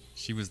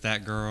 She was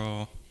that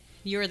girl.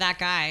 You were that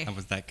guy. I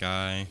was that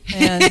guy.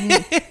 And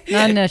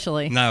not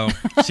initially. No,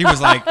 she was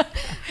like, well,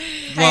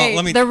 Hey,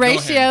 let me. the go ahead.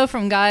 ratio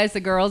from guys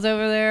to girls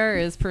over there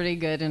is pretty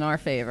good in our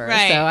favor.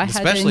 Right. So I had to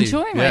Especially-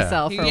 enjoy yeah.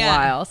 myself for a Yeah.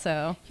 while.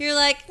 So You're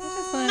like,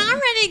 not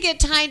ready to get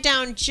tied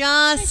down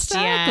just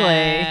Exactly.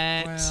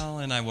 yet. Well,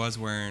 and I was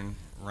wearing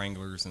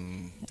Wranglers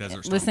and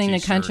Desert Storm listening to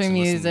t-shirts country and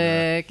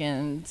music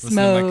and listening to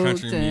my smoked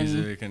country and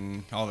music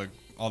and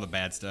all the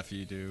bad stuff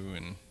you do.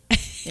 And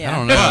yeah. I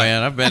don't know,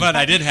 man. I've been but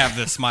I did have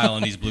the smile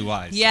in these blue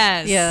eyes.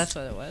 Yes. Yeah, that's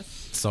what it was.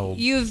 sold.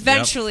 You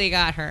eventually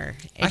got her.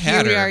 And I had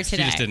here her. we are today.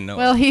 She just didn't know.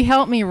 Well, it. he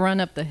helped me run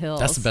up the hills.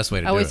 That's the best way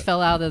to I do always it.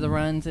 fell out of the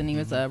runs, and he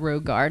was a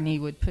road guard, and he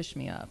would push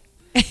me up.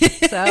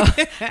 So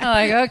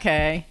I'm like,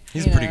 okay.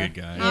 He's you a pretty know.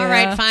 good guy. All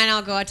right, fine.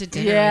 I'll go out to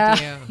dinner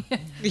Yeah.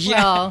 with you.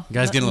 Well,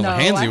 Guy's getting a little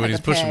no, I handsy had when he's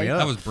to pushing pay. me I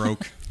up. was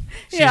broke.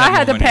 She Yeah, I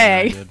had more to money than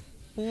I pay. did.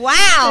 Wow.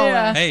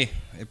 Yeah. Hey,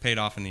 it paid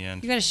off in the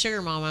end. You got a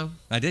sugar mama.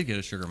 I did get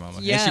a sugar mama.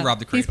 Yeah. And she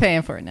robbed the He's cradle.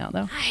 paying for it now,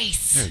 though.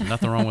 Nice. There's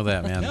nothing wrong with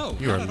that, man. No,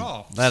 You not are- at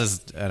all. That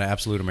is an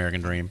absolute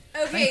American dream.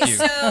 Okay, Thank you.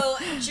 so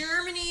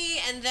Germany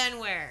and then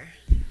where?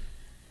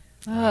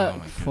 Oh,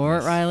 my Fort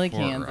goodness. Riley,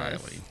 Fort Kansas.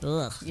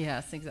 Riley. Ugh.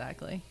 Yes,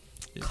 exactly.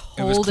 It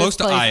was close Coldest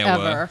to place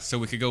Iowa, ever. so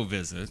we could go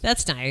visit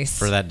That's nice.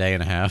 For that day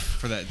and a half.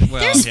 for that. Well,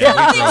 There's yeah,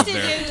 fun we things drove to do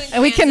there. in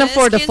And we couldn't Kansas.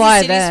 afford to Kansas fly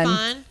City's then.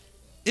 Fun.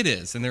 It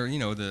is, and there,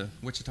 the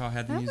Wichita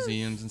had the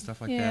museums and stuff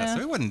like yeah. that,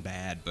 so it wasn't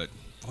bad, but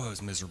boy, it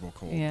was miserable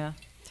cold. Yeah,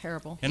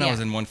 terrible. And I was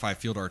Yeah. in 1-5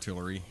 Field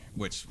Artillery,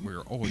 which we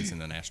were always in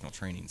the National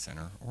Training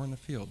Center or in the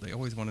field. They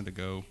always wanted to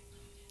go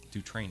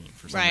do training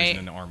for some Right. reason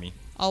in the Army,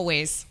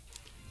 Always.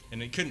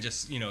 and they couldn't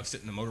just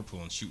sit in the motor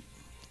pool and shoot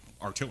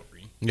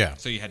artillery. Yeah.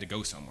 So you had to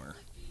go somewhere.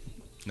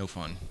 No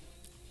fun.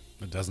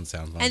 It doesn't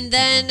sound fun. And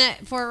then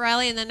Fort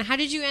Riley, and then how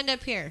did you end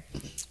up here?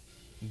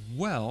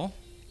 Well,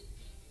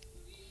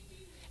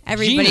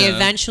 Everybody Gina-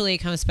 eventually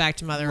comes back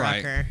to Mother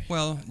right. Rucker.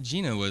 Well,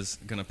 Gina was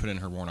gonna put in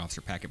her warrant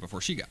officer packet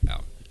before she got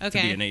out to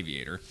Okay. be an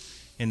aviator,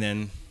 and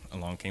then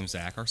along came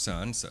Zach, our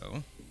son.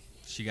 So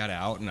she got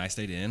out, and I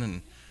stayed in,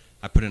 and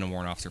I put in a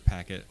warrant officer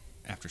packet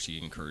after she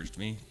encouraged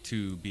me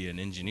to be an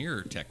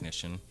engineer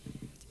technician,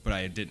 but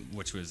I didn't,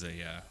 which was a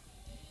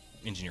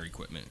engineer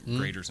equipment,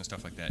 graders and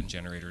stuff like that, and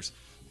generators.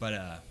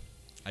 But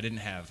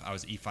I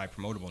was E5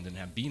 promotable and didn't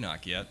have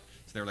B-knock yet.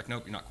 So they were like,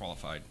 nope, you're not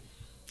qualified.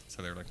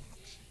 So they were like,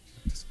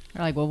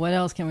 We're like, well, what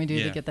else can we do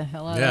to Yeah. get the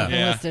hell out Yeah. of the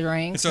listed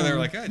ranks? And so they were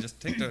like, just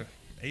take the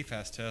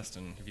AFAS test,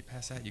 and if you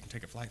pass that, you can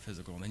take a flight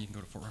physical, and then you can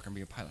go to Fort Rucker and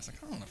be a pilot. I was like,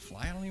 I don't want to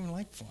fly. I don't even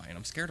like flying.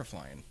 I'm scared of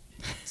flying.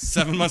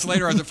 7 months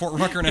later, I was at Fort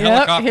Rucker in a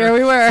helicopter. Here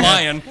we were.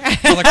 Flying. I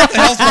was like, what the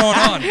hell's going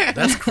on?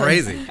 That's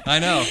crazy. I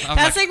know.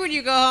 That's like when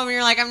you go home and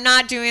you're like, I'm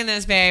not doing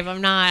this, babe. I'm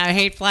not. I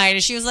hate flying.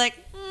 And she was like,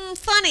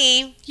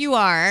 funny, you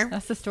are.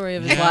 That's the story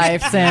of his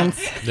life since.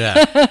 Yeah.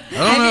 I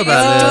don't know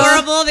about It's this.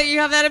 adorable that you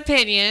have that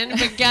opinion,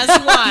 but guess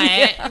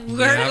what?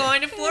 We're Yeah.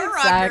 going to Fort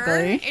Exactly.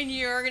 Rucker, and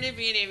you're going to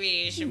be an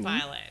aviation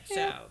pilot. So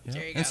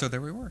there you go. And so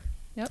there we were.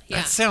 Yep. Yeah.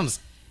 That sounds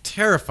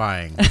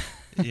terrifying.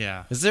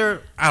 Yeah. Is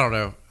there? I don't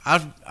know.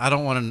 I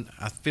don't want to.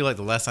 I feel like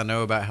the less I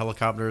know about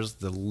helicopters,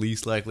 the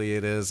least likely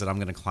it is that I'm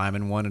going to climb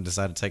in one and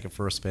decide to take it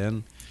for a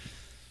spin.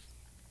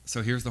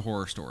 So here's the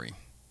horror story.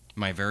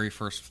 My very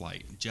first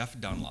flight, Jeff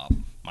Dunlop,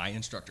 my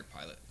instructor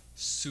pilot,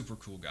 super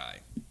cool guy,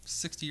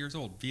 60 years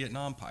old,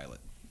 Vietnam pilot.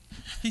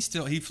 He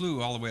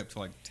flew all the way up to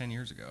like 10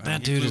 years ago.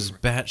 That dude is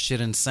batshit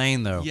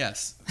insane, though.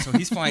 Yes. So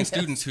he's flying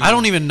students who... I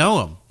don't even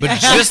know him, but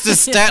just his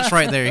stats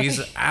right there, he's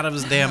out of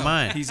his damn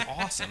mind. He's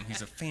awesome.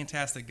 He's a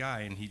fantastic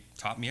guy, and he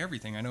taught me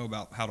everything I know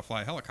about how to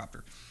fly a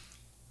helicopter.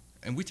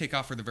 And we take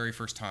off for the very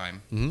first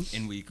time,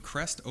 and we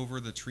crest over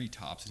the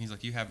treetops, and he's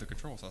like, you have the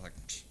controls. I was like,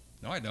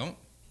 no, I don't.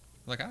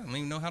 I don't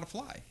even know how to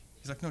fly.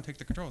 He's like, no, take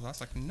the controls. I was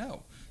like,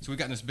 no. So we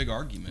got in this big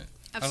argument.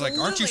 I was like,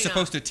 aren't you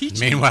supposed to teach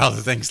me? Meanwhile,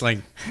 the thing's like,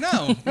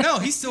 No,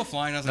 he's still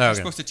flying. I was like, Okay. you're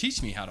supposed to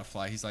teach me how to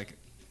fly. He's like,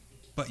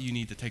 but you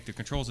need to take the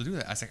controls to do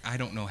that. I was like, I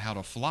don't know how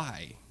to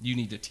fly. You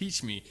need to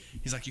teach me.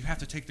 He's like, you have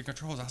to take the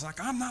controls. I was like,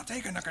 I'm not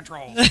taking the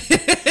controls.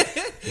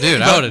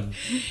 dude, I would have.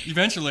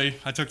 Eventually,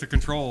 I took the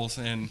controls,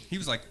 and he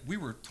was like, we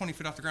were 20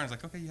 feet off the ground. I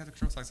was like, okay, you have the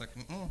controls. I was like,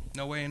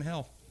 no way in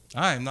hell.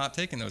 I am not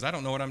taking those. I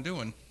don't know what I'm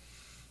doing.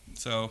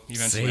 So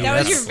eventually, See, That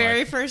was that's your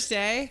very first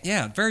day?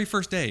 yeah, very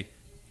first day,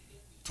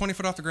 20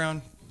 foot off the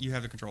ground. You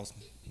have the controls.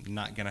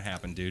 Not gonna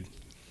happen, dude.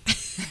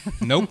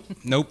 Nope,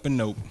 and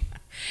nope.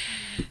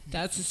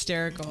 That's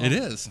hysterical. It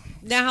is.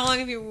 Now, how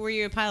long were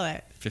you a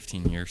pilot?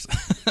 15 years.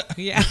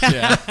 Yeah.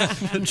 Yeah.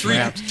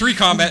 three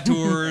combat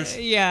tours.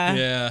 Yeah.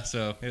 Yeah,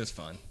 so it was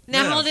fun.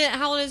 Now, Yeah.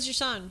 how old is your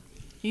son?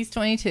 He's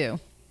 22.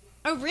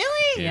 Oh,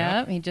 really? Yeah.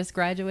 Yep. He just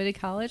graduated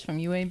college from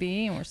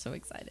UAB, and we're so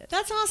excited.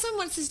 That's awesome.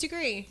 What's his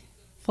degree?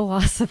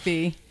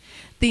 Philosophy.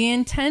 The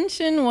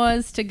intention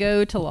was to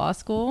go to law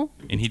school.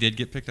 And he did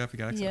get picked up. He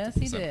got accepted. Yes,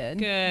 he so. did.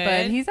 Good.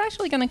 But he's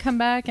actually going to come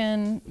back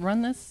and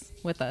run this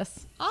with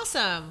us.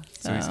 Awesome.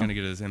 So he's going to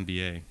get his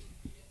MBA,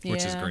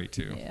 which is Yeah, great,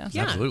 too. Yeah.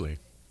 Yeah. Absolutely.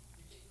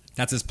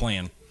 That's his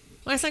plan.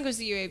 My son goes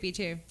to UAB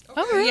too.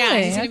 Oh, really? Yeah,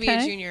 he's going to be a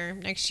Okay. junior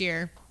next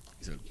year.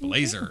 He's a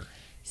blazer.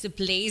 He's a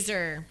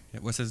blazer.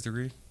 What's his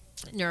degree?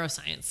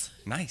 Neuroscience.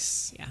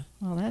 Nice. Yeah.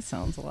 Well, that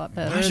sounds a lot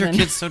better. Why is your than-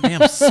 kid so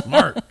damn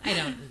smart? I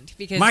don't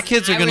because My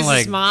kids are I gonna, was like,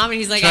 his mom, and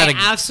he's like, try I to-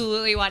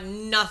 absolutely want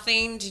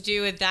nothing to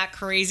do with that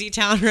crazy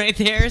town right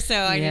there, so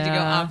I need to go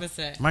Yeah.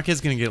 opposite. My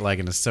kid's gonna get like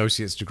an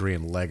associate's degree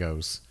in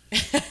Legos,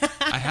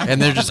 I have and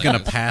a they're lot just of gonna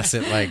Legos. pass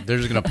it. Like they're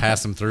just gonna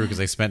pass them through because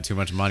they spent too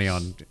much money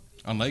on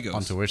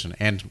Legos. tuition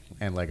and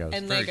Legos.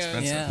 And very Legos.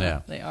 expensive. Yeah,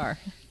 Yeah. they are.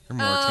 They're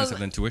more expensive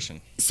than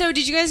tuition. So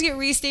did you guys get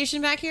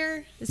restationed back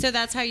here? So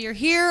that's how you're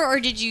here, or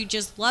did you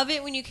just love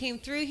it when you came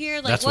through here?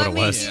 Like, That's what what it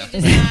made was.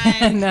 you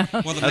decide? No.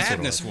 Well, the That's what it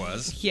madness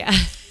was Yeah.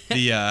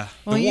 the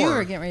Well, the you war.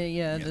 were getting ready,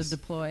 to Yes.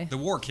 deploy. The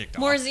war kicked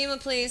More off. Zima,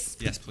 please.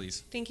 Yes,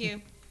 please. Thank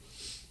you.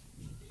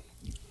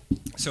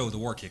 So the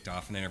war kicked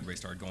off, and then everybody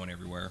started going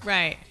everywhere.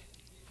 Right.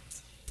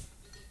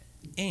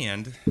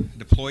 And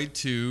deployed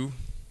to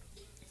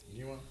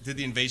did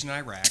the invasion of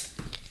Iraq,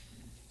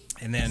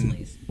 and then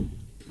Please.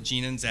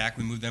 Gina and Zach,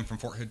 we moved them from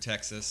Fort Hood,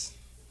 Texas.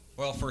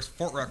 Well, first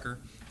Fort Rucker,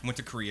 went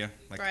to Korea.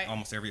 Like Right.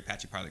 almost every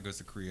Apache pilot goes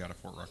to Korea out of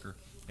Fort Rucker,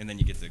 and then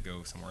you get to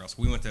go somewhere else.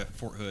 We went to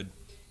Fort Hood.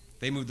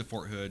 They moved to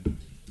Fort Hood.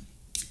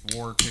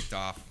 War kicked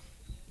off.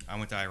 I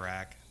went to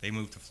Iraq. They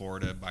moved to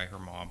Florida by her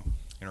mom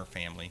and her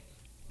family,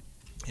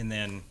 and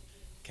then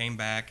came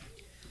back.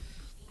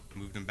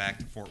 Moved them back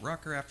to Fort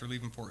Rucker after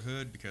leaving Fort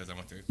Hood because I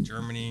went to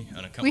Germany on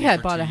a company. We had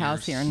for bought 2 a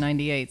house years. here in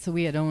 '98, so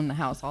we had owned the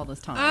house all this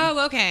time.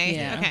 Oh, okay.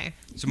 Yeah. Okay.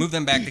 So moved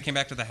them back. They came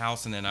back to the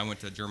house, and then I went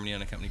to Germany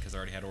on a company because I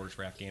already had orders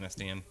for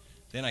Afghanistan.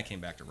 Then I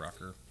came back to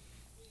Rucker,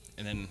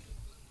 and then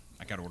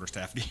I got orders to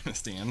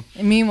Afghanistan.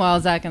 And meanwhile,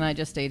 Zach and I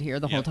just stayed here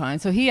the whole Yep. time.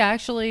 So he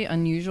actually,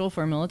 unusual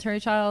for a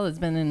military child, has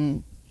been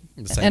in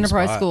The same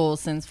enterprise spot. school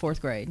since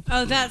 4th grade.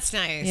 Oh, that's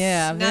nice.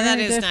 Yeah, Now that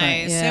very is different,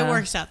 nice. yeah. It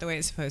works out the way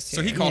it's supposed to.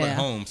 So he called it Yeah.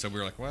 home. So we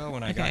were like, well,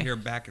 when I got Okay. here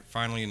back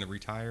finally in the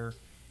retire,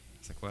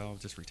 it's like, well,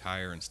 just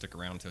retire and stick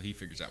around until he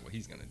figures out what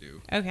he's going to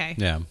do. Okay.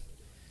 Yeah.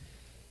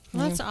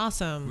 Well, that's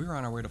awesome. We were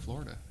on our way to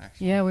Florida,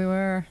 actually. Yeah, we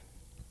were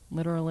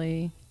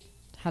literally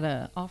had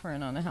an offer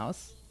in on a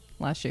house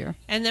last year.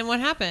 And then what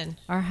happened?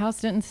 Our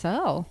house didn't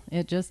sell.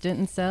 It just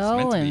didn't sell,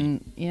 meant to be.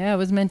 and yeah, it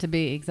was meant to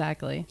be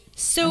exactly.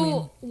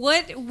 So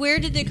where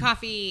did the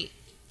coffee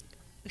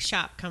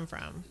shop come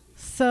from?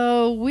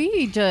 So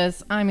we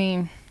just, I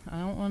I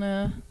don't want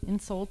to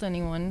insult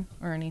anyone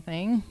or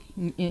anything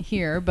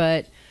here,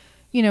 but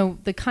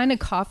the kind of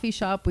coffee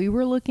shop we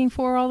were looking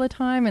for all the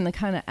time and the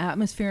kind of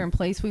atmosphere and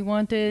place we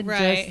wanted,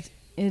 Right.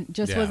 it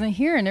just wasn't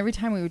here. And every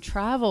time we would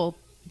travel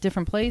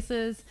different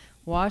places,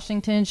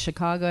 Washington,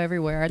 Chicago,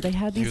 everywhere, they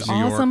had these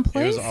awesome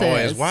places. It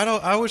was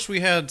always, I wish we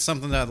had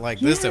something that like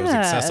this that was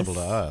accessible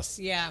to us.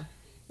 Yeah.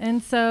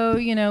 And so,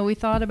 we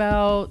thought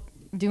about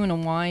doing a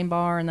wine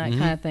bar and that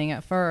kind of thing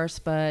at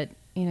first, but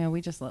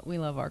we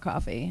love our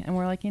coffee, and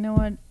we're like, you know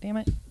what, damn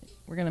it,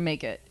 we're gonna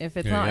make it. If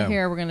it's not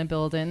here, we're gonna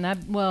build it. And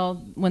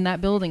when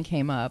that building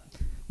came up,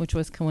 which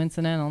was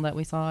coincidental that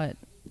we saw it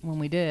when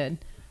we did,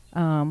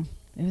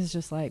 it was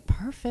just like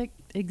perfect,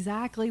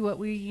 exactly what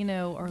we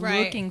are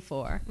looking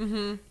for.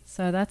 Mm-hmm.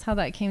 So that's how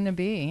that came to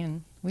be,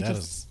 and that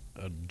is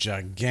a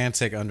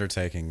gigantic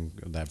undertaking,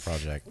 that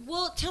project.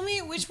 Well, tell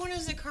me, which one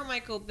is the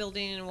Carmichael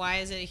building, and why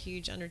is it a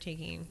huge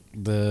undertaking?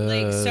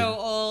 So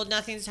old,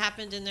 nothing's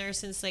happened in there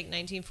since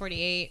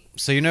 1948.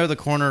 So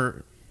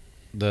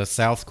the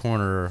south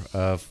corner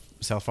of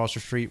South Foster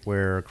Street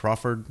where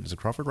Crawford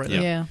right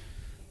there? Yeah.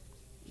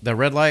 The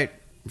red light,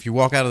 if you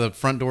walk out of the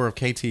front door of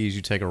KT's,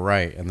 you take a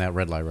right, and that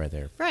red light right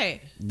there.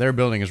 Right. Their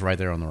building is right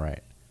there on the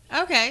right.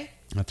 Okay.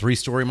 A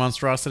 3-story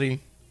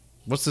monstrosity.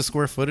 What's the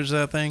square footage of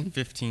that thing?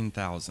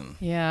 15,000.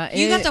 Yeah.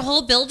 You got the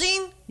whole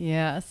building?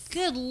 Yes.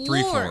 Good Lord.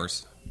 3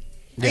 floors.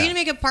 Are you going to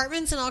make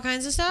apartments and all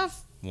kinds of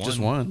stuff? Just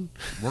one.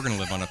 We're going to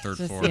live on a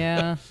 3rd floor.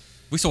 Yeah.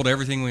 We sold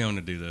everything we owned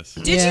to do this.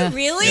 Did you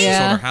really? Yeah.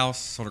 Sold our house,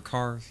 sold our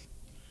cars.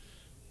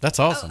 That's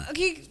awesome.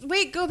 Okay,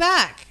 wait, go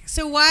back.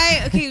 So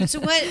why? Okay, so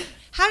what?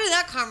 How did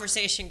that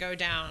conversation go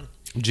down?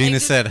 Gina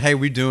said, "Hey,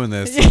 we doing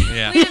this."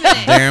 Yeah. Wait a minute.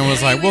 Darren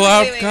was like, Wait,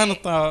 "Well, wait, I kind of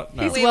thought."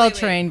 No. He's Wait, well wait.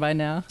 trained by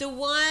now. The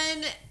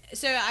one.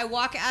 So I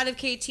walk out of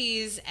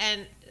KT's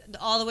and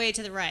all the way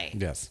to the right.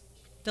 Yes.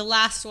 The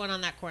last one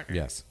on that corner.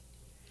 Yes.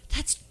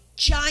 That's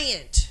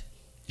giant.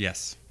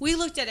 Yes. We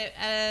looked at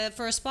it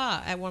for a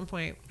spa at one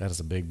point. That is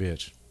a big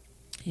bitch.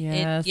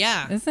 Yes.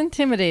 yeah. It's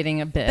intimidating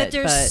a bit, But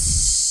there's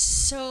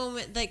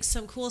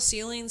some cool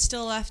ceilings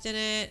still left in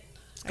it.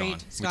 It's gone.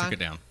 We took it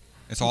down.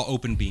 It's all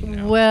open beam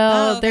now.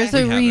 Well, Oh, okay. there's We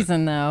a have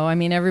reason though. I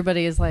mean,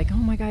 everybody is like, "Oh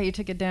my god, you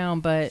took it down!"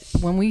 But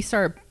when we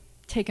start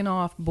taking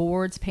off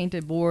boards,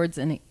 painted boards,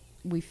 and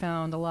we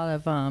found a lot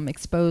of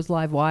exposed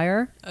live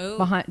wire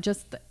behind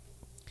just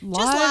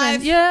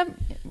live. And,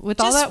 with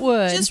all that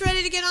wood, Just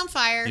ready to get on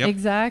fire. Yep.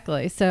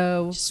 exactly.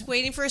 So Just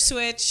waiting for a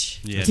switch.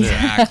 Yeah,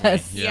 exactly.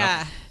 Yes. Yep.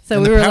 Yeah. so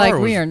And we the were like, power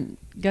we was- are.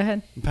 Go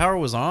ahead. The power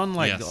was on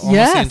Yes. almost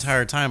Yes. the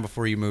entire time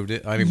before you moved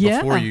it. I mean,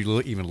 Yeah. before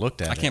you even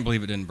looked at it. I can't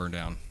believe it didn't burn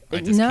down. I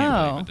just can't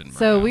believe it didn't burn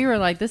So down. we were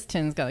like, this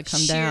tin's got to come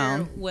Sheer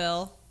down.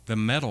 will. The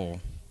metal,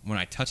 when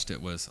I touched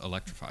it, was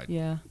electrified.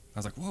 Yeah. I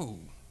was like, whoa.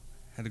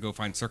 Had to go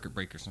find circuit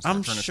breakers and start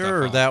I'm turning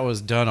sure stuff off. that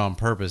was done on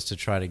purpose to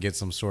try to get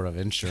some sort of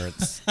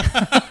insurance.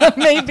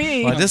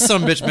 Maybe. Like, this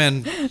some bitch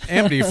been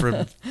empty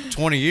for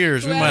 20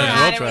 years. We Whoever might as had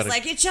well it try was to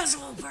like, it just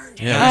won't burn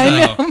down.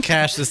 yeah, I know.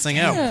 cash this thing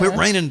out. Quit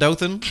raining,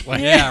 Dothan.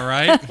 Like, Yeah,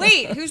 right?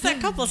 Wait, who's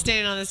that couple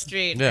standing on the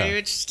street? Yeah. Are you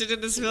interested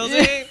in this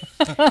building?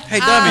 hey,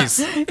 dummies,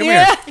 come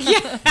Yeah.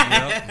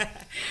 here.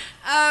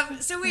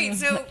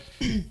 So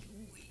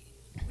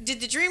did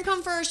the dream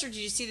come first, or did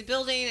you see the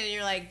building and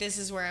you're like, this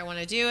is where I want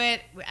to do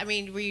it? I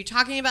mean, were you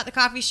talking about the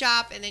coffee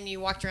shop and then you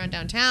walked around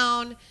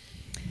downtown?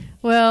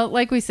 Well,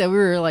 like we said, we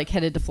were like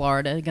headed to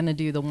Florida, going to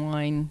do the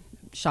wine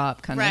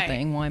shop kind Right. of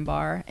thing, wine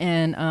bar.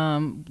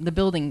 And the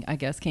building, I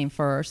guess, came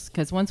first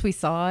because once we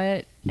saw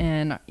it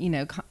and,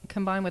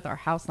 combined with our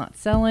house not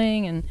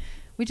selling, and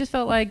we just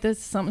felt like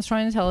something's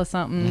trying to tell us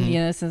something. Mm-hmm.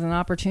 This is an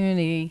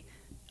opportunity.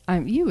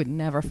 You would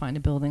never find a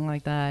building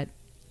like that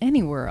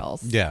anywhere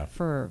else. Yeah.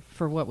 For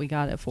what we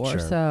got it for. Sure.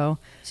 So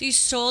You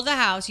sold the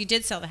house. You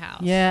did sell the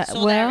house. Yeah,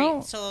 Sold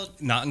well- sold.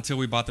 Not until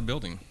we bought the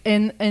building.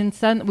 and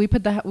suddenly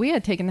we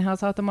had taken the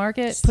house off the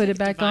market, It's put like it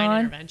back divine on.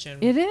 intervention.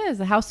 It is.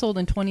 The house sold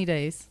in 20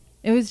 days.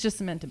 It was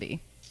just meant to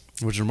be.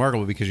 Which is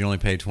remarkable because you only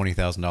paid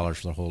 $20,000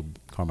 for the whole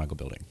Carmichael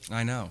building.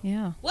 I know.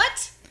 Yeah.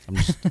 What?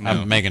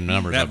 I'm making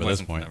numbers That up at this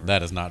wasn't point. the number.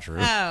 That is not true.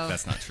 Oh.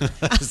 That's not true.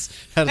 That's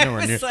nowhere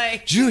was near.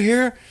 like- Did you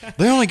hear?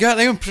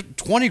 They put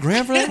 20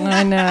 grand for that?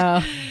 I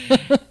know.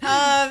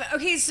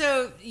 Okay,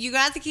 so you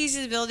got the keys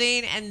to the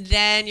building, and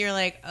then you're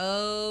like,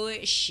 oh,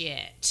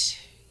 shit.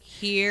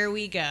 Here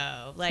we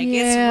go. Like,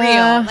 Yeah.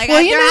 it's real. Like,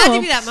 Well, there had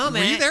to be that Were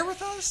moment. you there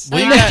with us?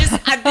 Well, you Like,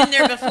 got- I've been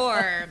there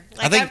before.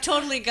 Like, think- I've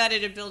totally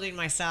gutted a building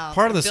myself.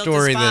 Part of the Built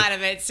story a spot that-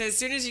 of it. So as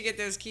soon as you get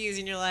those keys,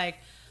 and you're like,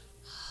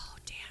 oh,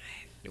 damn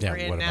it. We're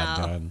Yeah, in what now. have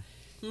I done?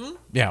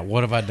 Yeah,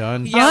 what have I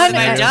done? Yeah, what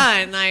have I Honest-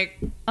 done? Like,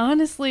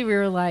 Honestly, we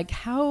were like,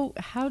 how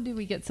did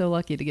we get so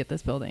lucky to get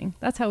this building?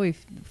 That's how we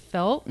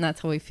felt, and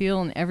that's how we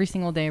feel. And every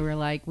single day, we're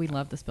like, we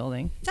love this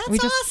building. That's We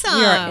are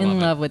awesome. in Love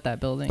it. love with that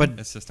building. But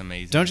It's just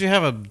amazing. Don't you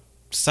have a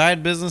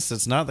side business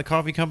that's not the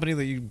coffee company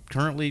that you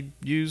currently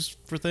use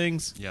for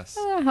things? Yes.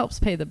 Helps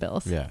pay the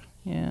bills. Yeah.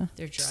 Yeah.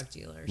 they're drug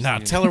dealers. Nah,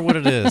 tell her what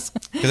it is.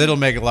 Because it'll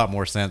make a lot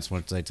more sense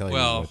once they tell you.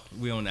 Well, what.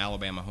 we own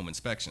Alabama Home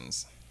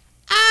Inspections.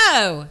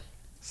 Oh,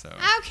 So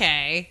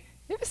okay.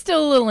 It was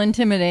still a little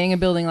intimidating, a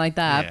building like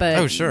that. Yeah. But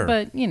Oh, sure.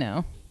 But,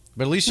 But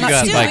But at least you Not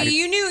got too Still, like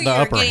you knew the you were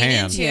upper getting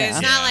hand. into it. It's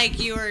Yeah. not like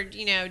you were,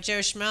 Joe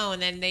Schmo,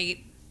 and then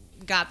they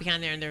got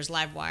behind there and there's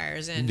live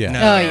wires and Yeah. No.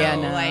 Oh, yeah,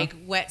 no. like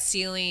wet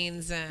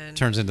ceilings and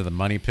Turns into the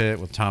money pit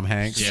with Tom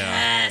Hanks. Yeah.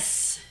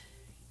 yes.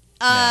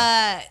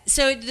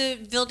 So the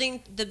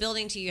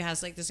building to you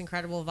has like this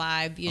incredible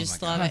vibe. You Oh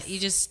just my love gosh. it. You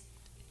just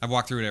I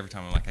walk through it every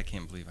time. I'm like, I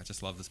can't believe I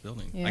just love this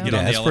building. Yeah. I get Yeah,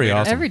 on the it's pretty elevator.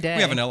 awesome. Every day.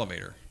 We have an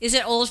elevator. is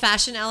it old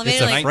fashioned elevator?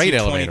 It's a Like, freight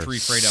elevator. 1923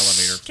 freight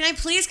elevator. can I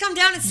please come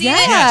down and see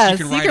Yes,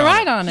 you you can can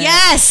ride ride on it.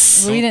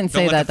 Yes. We didn't Don't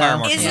say let that the fire though.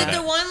 marshal it? Is know it that.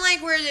 the one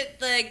like where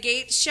the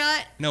gates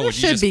shut? No, There you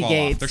should just be fall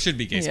gates. off. There should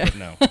be gates, Yeah. but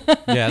no.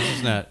 Yeah,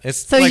 it's not.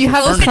 It's So like you for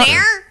have Open furniture.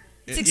 air?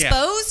 It's Yeah.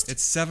 exposed?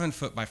 It's 7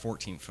 foot by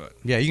 14 foot.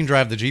 Yeah, you can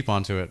drive the Jeep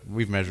onto it.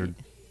 We've measured.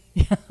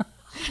 I Where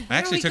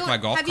actually are we took my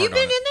going? golf Have cart you been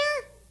on it. in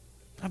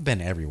there? I've been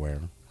everywhere.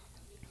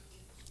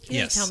 He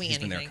doesn't Yes, tell me he's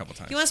anything. been there a couple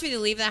times. He wants me to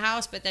leave the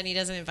house, but then he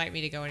doesn't invite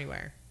me to go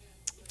anywhere.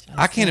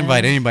 I can't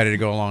invite anybody to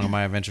go along on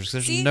my adventures.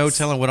 There's See, no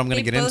telling what I'm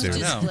going to they get both into.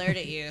 just No. glared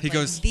at you. He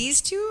goes-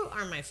 these two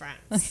are my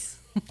friends.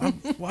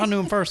 Well, I knew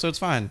him first, so it's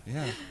fine.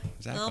 Yeah, Well,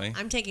 exactly.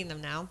 I'm taking them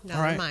now. No,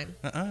 All they're right.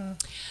 mine.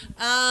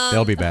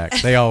 They'll be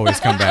back. They always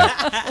come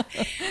back.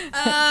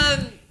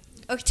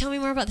 Okay, tell me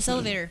more about this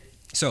elevator.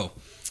 So,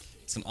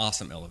 it's an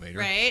awesome elevator.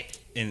 Right?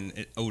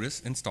 And Otis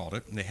installed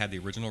it. They had the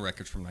original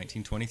records from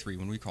 1923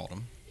 when we called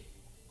them.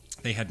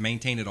 They had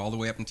maintained it all the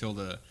way up until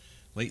the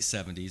late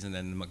 70s, and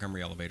then the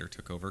Montgomery elevator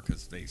took over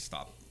because they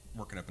stopped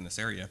working up in this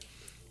area.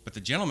 But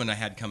the gentleman I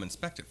had come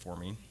inspect it for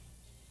me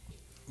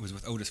was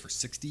with Otis for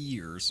 60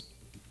 years,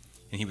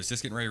 and he was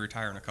just getting ready to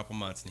retire in a couple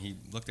months, and he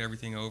looked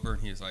everything over,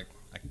 and he was like,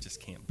 I just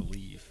can't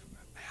believe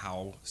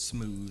how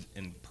smooth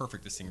and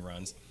perfect this thing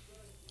runs.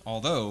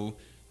 Although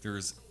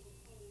there's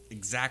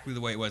exactly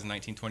the way it was in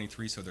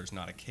 1923, so there's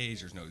not a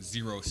cage, there's no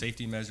zero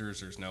safety measures,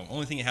 there's no,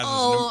 only thing it has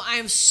Oh,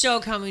 I'm so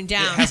coming it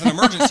down. has an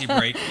emergency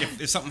brake.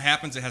 If something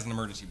happens, it has an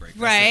emergency brake.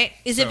 That's Right?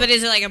 it. Is So-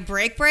 it like a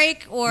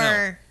brake or?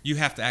 No, you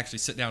have to actually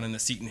sit down in the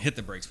seat and hit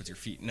the brakes with your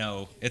feet.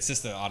 No, it's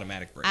just an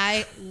automatic brake.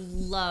 I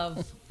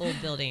love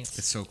old buildings.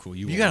 It's so cool.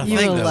 You will got to love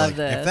think will though, love like,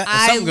 this. if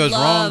I something goes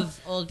wrong,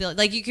 love old buildings.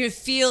 Like you can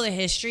feel the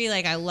history.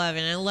 Like I love it.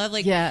 And I love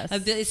like Yes.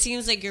 it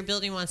seems like your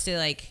building wants to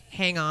like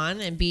hang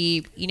on and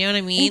be. You know what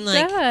I mean? It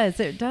like does.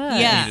 It does.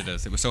 Yeah. it. Needed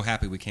us. It was so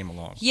happy we came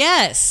along.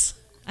 yes,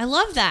 I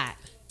love that.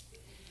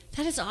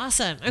 That is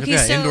awesome. We've Okay,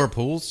 got so indoor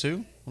pools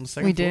too on the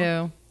second We floor.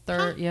 do.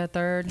 Third. Yeah,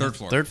 third. Third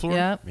floor. Third floor?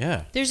 Yep.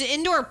 Yeah. there's an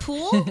indoor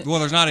pool. Well,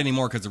 there's not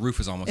anymore because the roof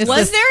is almost. It's done.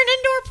 Was the- there an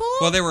indoor pool?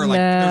 Well, they were like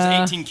there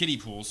Nah. was 18 kiddie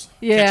pools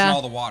Yeah. catching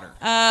all the water.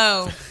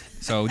 Oh,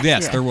 So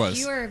yes, there was.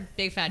 you are a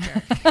big fat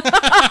jerk.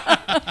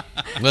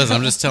 Listen,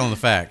 I'm just telling the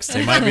facts.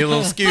 They might be a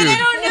little skewed. But I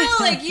don't know.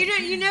 Like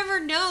you never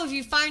know if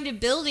you find a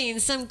building,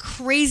 some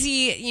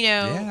crazy,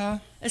 Yeah.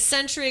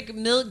 eccentric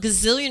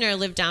gazillionaire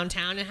lived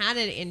downtown and had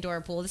an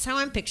indoor pool. That's how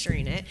I'm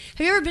picturing it.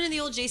 Have you ever been in the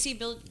old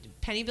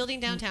Penny building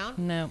downtown?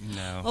 No.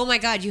 No. Oh my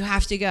God, you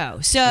have to go.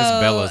 So It's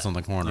Bella's on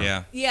the corner.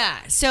 Yeah. yeah.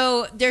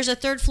 So there's a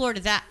third floor to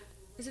that.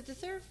 Is it the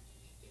third?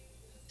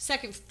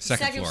 Second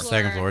floor.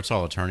 Second floor. It's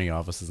all attorney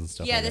offices and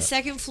stuff Yeah, like the that.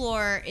 second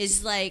floor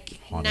is like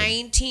Haunted.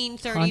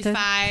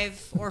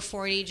 1935 or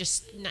 40,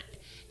 just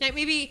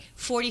maybe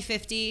 40,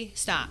 50,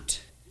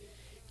 stopped.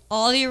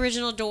 All the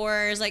original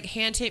doors, like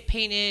hand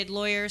painted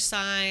lawyer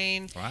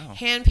sign, Wow.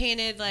 hand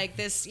painted like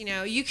this.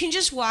 You can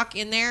just walk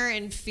in there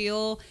and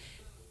feel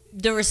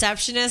the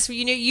receptionist.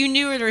 You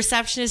knew where the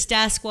receptionist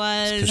desk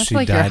was. Because That's she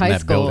like your died in high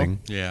that school. building.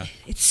 Yeah.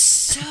 It's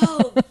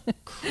so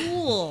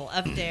cool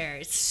up there.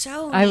 It's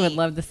so. I would neat.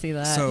 love to see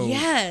that. So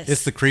Yes.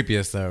 It's the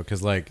creepiest though,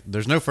 because like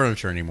there's no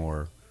furniture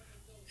anymore.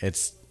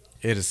 It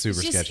is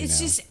super sketchy it's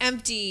now. just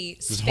empty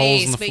There's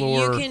holes space, in the but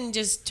floor. you can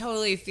just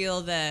totally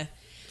feel the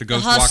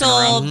ghost walking hustle,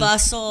 around.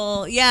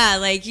 bustle. Yeah,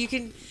 like you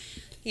can,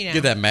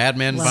 Get that Mad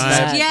Men Love vibe.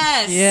 that.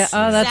 Yes. Yeah,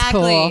 oh, that's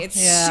exactly. cool.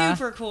 It's Yeah.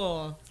 super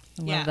cool.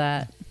 I love yeah.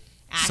 that.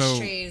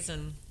 Ashtrays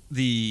and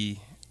The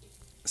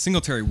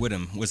Singletary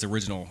Whittam was the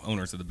original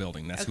owners of the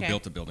building. That's Okay. who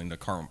built the building, the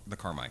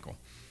Carmichael.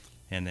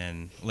 And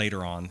then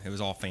later on, it was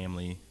all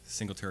family,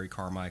 Singletary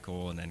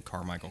Carmichael, and then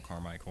Carmichael.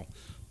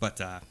 But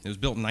it was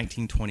built in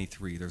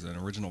 1923. There's an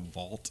original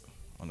vault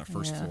on the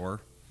first Yeah. floor.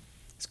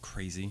 It's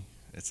crazy.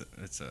 It's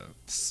a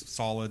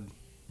solid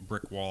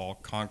brick wall,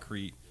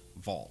 concrete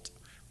vault.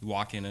 You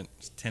walk in it,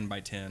 it's 10 by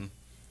 10,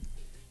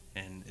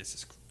 and it's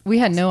just We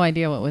had no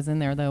idea what was in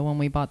there though when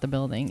we bought the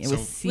building. It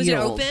was So- sealed. Was it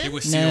open? It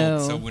was sealed.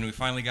 No. So when we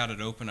finally got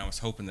it open, I was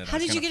hoping that. How I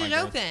was did you gonna get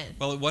it find open?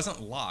 Well, it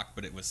wasn't locked,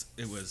 but it was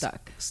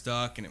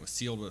Stuck. and it was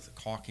sealed with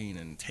caulking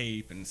and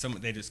tape, and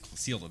they just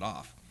sealed it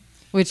off.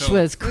 Which So-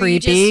 was Were you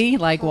just creepy.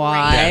 Like praying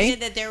why?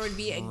 that there would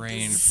be a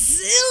Praying.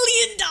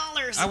 gazillion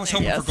dollars. I was in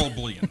hoping there. for gold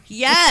bullion.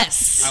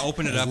 Yes. I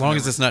opened it up. As long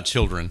and as it's not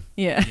children.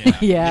 Yeah. Yeah.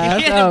 Yeah.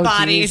 Yeah, Oh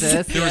bodies.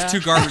 Jesus. there was Yeah. 2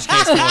 garbage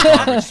cans full of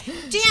garbage.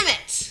 Damn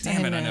it.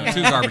 Damn it! I I know know.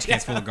 2 garbage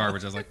cans full of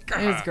garbage. I was like,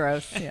 It was "Gah."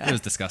 gross. Yeah. It was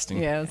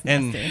disgusting. Yeah, it was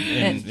and nasty.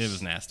 and it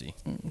was nasty.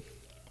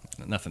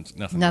 Nothing.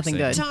 Nothing worth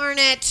good. saving. Darn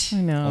it. I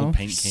know. Old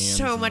paint cans.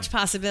 So and- much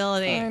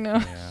possibility. I know.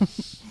 Yeah.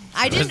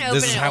 I didn't open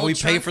This is an how old we pay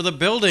trunk. for the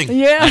building.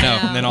 Yeah. I know.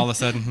 And then all of a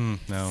sudden,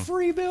 no.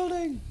 Free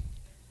building.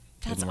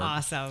 That's Didn't work.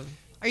 awesome.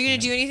 Are you going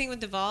to do anything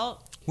with the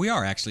vault? We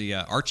are actually.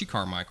 Archie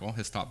Carmichael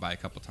has stopped by a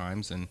couple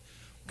times, and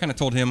kind of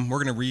told him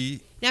we're going to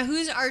Now,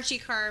 who's Archie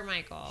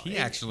Carmichael? He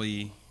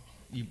actually,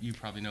 you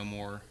probably know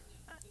more.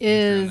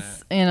 And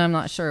I'm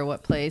not sure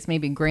what place,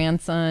 maybe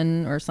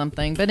grandson or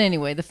something. But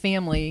anyway, the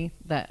family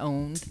that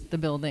owned the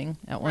building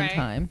at one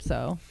time,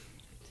 so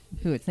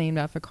who it's named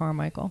after,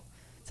 Carmichael.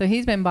 So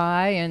he's been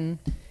by and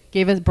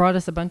brought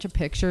us a bunch of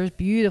pictures,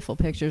 beautiful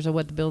pictures of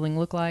what the building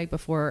looked like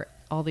before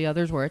all the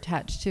others were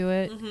attached to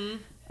it.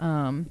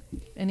 And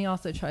he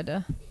also tried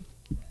to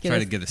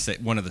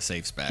get one of the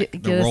safes back.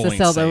 Get us to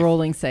sell the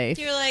rolling safe.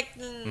 You're like,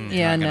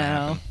 yeah,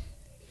 no.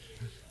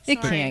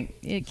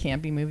 It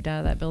can't be moved out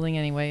of that building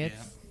anyway.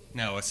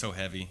 No, it's so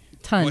heavy.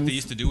 Tons. What they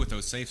used to do with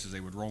those safes is they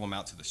would roll them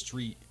out to the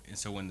street, and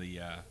so when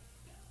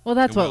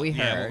that's what we heard.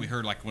 Yeah, what we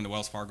heard, like when the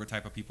Wells Fargo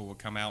type of people would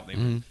come out, they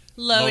would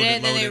load it,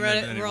 and then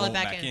they roll it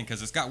back in.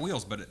 Because it's got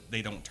wheels, but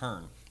they don't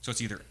turn. So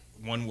it's either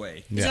one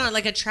way. It's not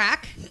like a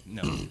track?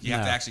 No. You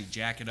have to actually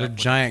jack it up with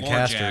giant floor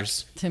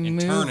casters to and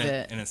move turn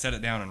it. And then set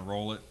it down and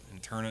roll it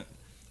and turn it.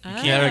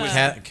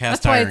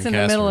 That's why it's in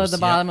the middle of the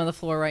bottom of the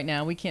floor right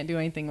now. We can't do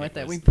anything with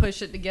it. We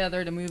push it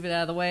together to move it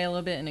out of the way a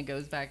little bit, and it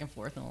goes back and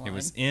forth in the line. It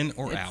was in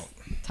or out.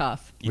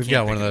 Tough. We've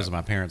got one of those at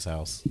my parents'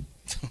 house.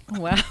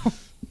 Wow.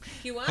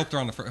 You what? Hope they're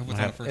on the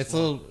first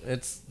floor.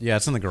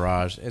 It's in the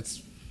garage.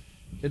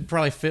 It'd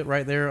probably fit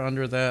right there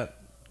under that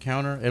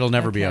counter. It'll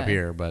never be up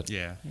here, but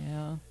yeah.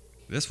 Yeah.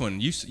 This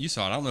one, you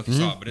saw it. I don't know if you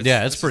saw it, but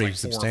it's pretty like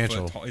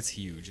substantial. It's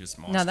huge. It's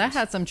monstrous. Now, that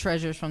had some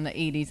treasures from the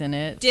 80s in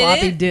it. Did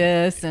Floppy it?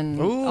 disks and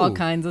all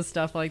kinds of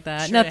stuff like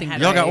that. Sure Nothing.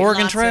 had Y'all got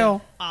Oregon lots Trail?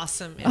 of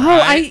Awesome.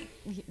 Right?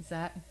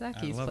 Zach I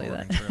used to love play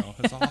Oregon that. Trail.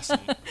 It's awesome.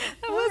 That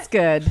was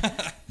good.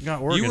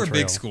 Got Oregon You were a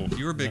Trail. big school.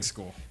 You were a big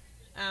school.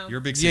 You're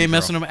a big. You ain't girl.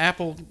 messing with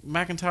Apple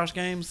Macintosh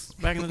games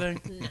back in the day?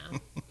 No.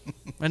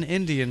 An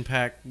Indian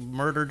pack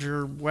murdered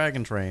your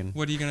wagon train.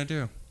 What are you gonna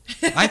do?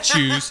 I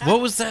choose.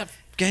 What was that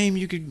game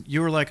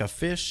you were like a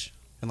fish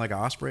and like an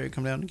osprey would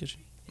come down and get you?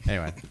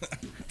 Anyway,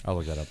 I'll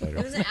look that up later.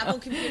 It was Apple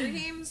computer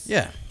games?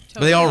 Yeah.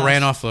 But they all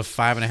ran off the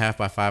 5.5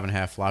 by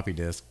 5.5 floppy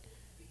disk.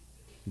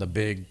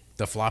 The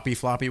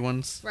floppy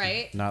ones.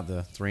 Right. Not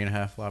the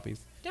 3.5 floppies.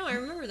 No, I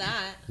remember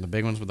that. The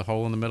big ones with the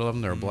hole in the middle of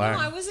them, they were black.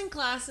 No, I was in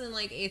class in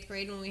like 8th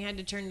grade when we had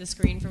to turn the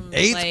screen from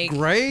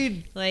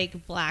grade?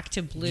 like black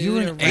to blue You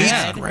were to in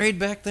red. 8th grade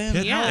back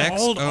then? Yeah. How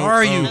old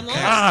are you? I'm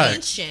God.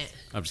 almost ancient.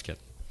 I'm just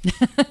kidding.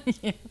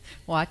 Yeah.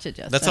 Watch it,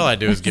 Justin. That's all I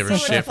do is give her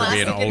So much shit for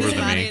being plastic in older his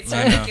than body, me. It's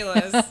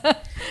ridiculous.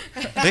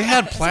 They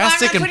had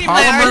plastic and I'm not putting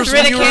my polymers when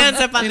arthritic you were hands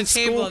up on in the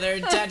table. school. They're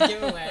a dead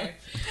giveaway.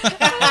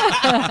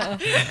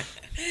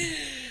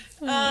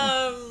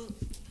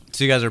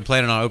 So you guys are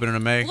planning on opening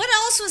in May? What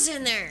else was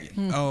in there?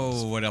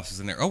 Oh, what else is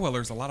in there? Oh, well,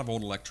 there's a lot of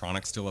old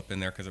electronics still up in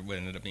there because it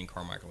ended up being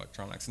Carmichael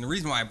Electronics. And the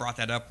reason why I brought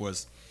that up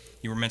was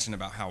you were mentioning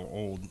about how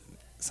old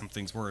some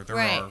things were. There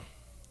are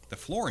the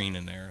flooring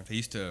in there. They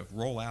used to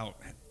rolled out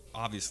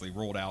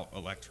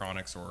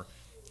electronics or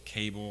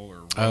cable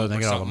or they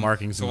got all the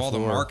markings so on the all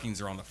floor. the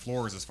markings are on the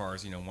floors as far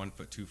as 1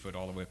 foot, 2 foot,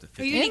 all the way up to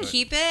 50 Are you going foot. to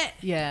keep it?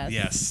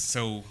 Yes.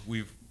 So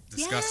we've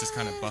discussed just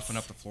kind of buffing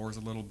up the floors a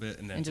little bit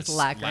and then And just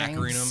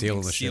lacquering them,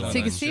 Sealing the shit out of So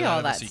you can them. see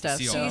all that stuff.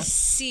 See all So you that.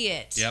 see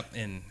it. Yep,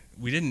 and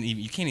we didn't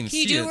even. You can't even Can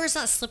you see do it. it where it's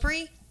not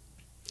slippery?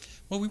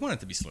 Well, we want it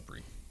to be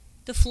slippery.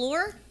 The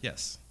floor?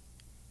 Yes.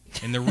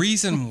 And the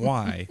reason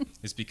why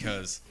is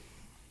because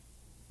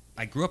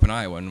I grew up in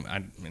Iowa,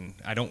 and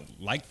I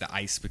don't like the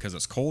ice because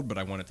it's cold, but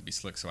I want it to be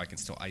slick so I can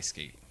still ice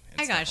skate.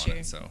 And I got stuff on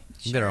you. It, so.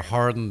 You better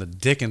harden the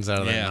dickens out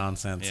of that Yeah.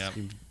 nonsense. Yeah.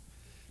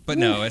 But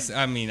no, I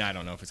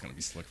don't know if it's going to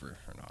be slick or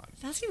not.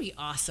 That's going to be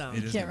awesome.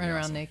 It is Can't gonna run be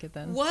around awesome. naked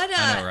then. What?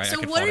 I know, right? I So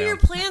could what fall are your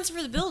down. plans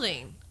for the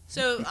building?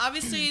 So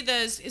obviously,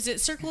 is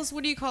it Circles?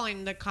 What are you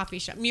calling the coffee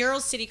shop? Mural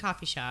City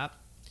Coffee Shop.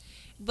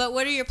 But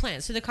what are your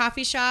plans? So the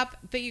coffee shop,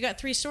 but you got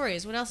 3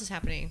 stories. What else is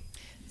happening?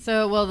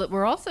 So,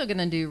 we're also going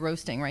to do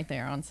roasting right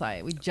there on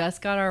site. We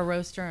just got our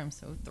roaster. I'm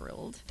so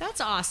thrilled.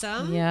 That's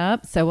awesome.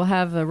 Yep. So we'll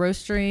have a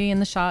roastery in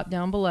the shop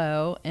down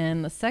below.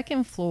 And the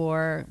second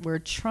floor, we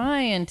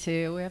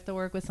have to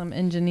work with some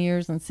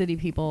engineers and city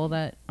people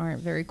that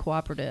aren't very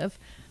cooperative.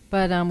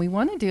 But we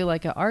want to do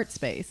like an art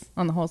space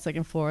on the whole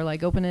second floor,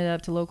 like open it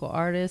up to local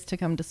artists to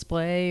come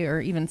display or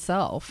even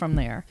sell from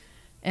there.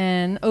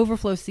 And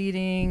overflow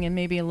seating and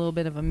maybe a little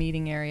bit of a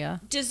meeting area.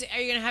 Are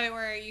you gonna have it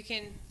where you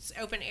can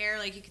open air,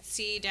 like you can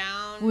see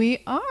down?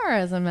 We are,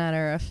 as a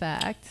matter of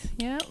fact.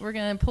 Yeah, we're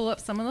going to pull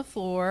up some of the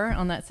floor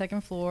on that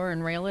second floor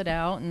and rail it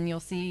out, and you'll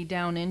see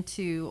down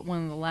into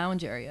one of the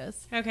lounge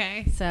areas.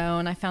 Okay. So,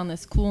 and I found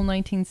this cool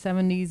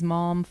 1970s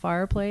mom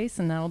fireplace,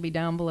 and that'll be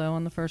down below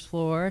on the first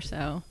floor.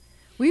 So,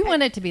 we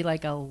want it to be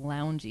like a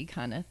loungy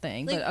kind of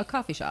thing, Like, but a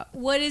coffee shop.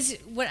 What is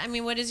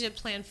your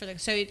plan for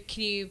So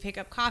can you pick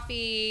up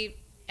coffee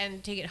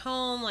and take it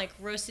home, like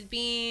roasted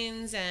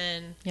beans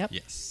and? Yep.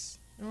 Yes.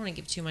 I don't want to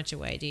give too much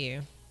away, do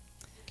you?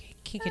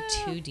 Can't get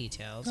too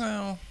detailed.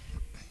 Well,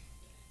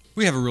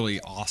 we have a really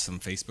awesome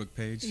Facebook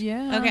page.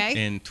 Yeah.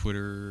 Okay. And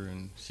Twitter,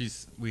 and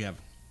we have.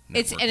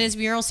 It's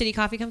Mural City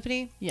Coffee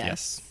Company.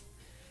 Yes.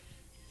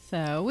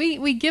 So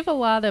we give a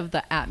lot of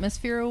the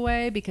atmosphere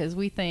away because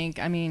we think,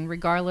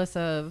 regardless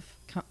of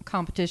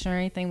competition or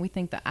anything. We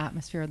think the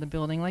atmosphere of the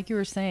building, like you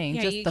were saying,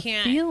 Yeah, just you the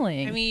can't.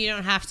 feeling. I mean, you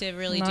don't have to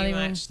really Not do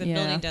even- much. The yeah.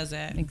 building does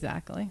it.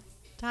 Exactly.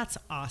 That's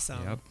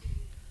awesome. Yep.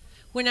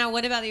 Well, now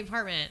what about the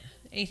apartment?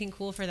 Anything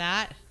cool for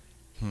that?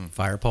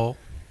 Fire pole.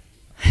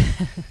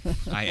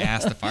 I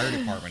asked the fire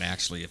department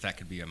actually if that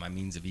could be my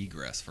means of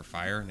egress for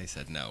fire, and they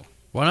said no.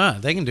 Why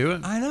not? They can do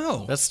it. I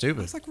know. That's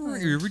stupid. It's like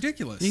you're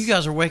ridiculous. You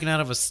guys are waking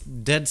out of a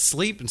dead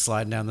sleep and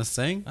sliding down this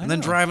thing, I and then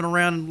know. driving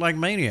around like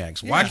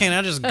maniacs. Why Yeah. can't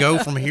I just go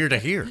from here to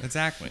here?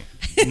 Exactly.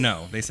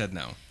 No, they said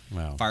no.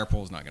 Wow. Fire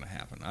pole's not going to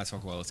happen. I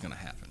said, well, it's going to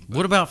happen. But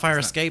What about fire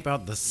it's not- escape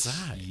out the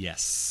side?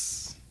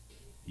 Yes.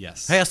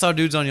 Yes. Hey, I saw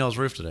dudes on y'all's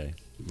roof today.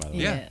 By the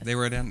way. Yeah, Yes. they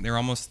were down. They're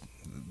almost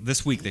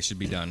this week. They should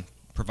be done,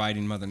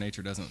 providing Mother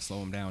Nature doesn't slow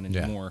them down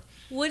Yeah. anymore.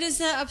 What is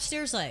the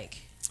upstairs like?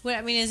 What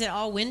I mean, is it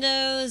all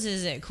windows?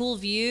 Is it cool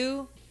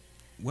view?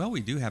 Well, we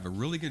do have a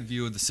really good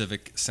view of the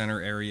Civic Center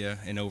area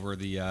and over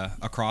the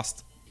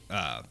across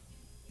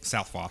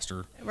South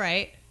Foster,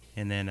 Right.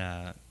 and then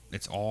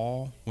it's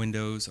all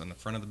windows on the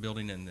front of the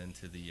building, and then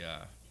to the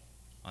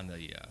on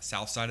the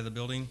south side of the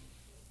building.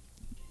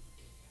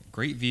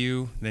 Great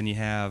view. Then you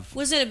have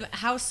Was it a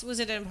house? Was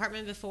it an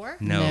apartment before?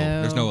 no,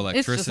 there's no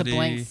electricity. It's just a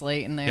blank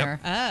slate in there.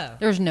 Oh.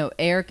 There's no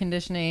air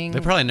conditioning. They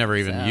probably never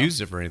even So-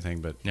 used it for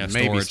anything, but Yeah,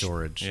 maybe storage.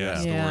 storage.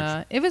 Yeah. Yeah.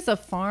 Yeah, it was a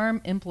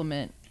farm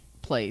implement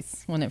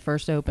place when it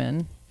first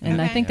opened,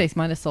 and I Okay. think they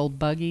might have sold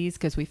buggies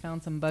because we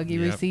found some buggy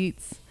Yep.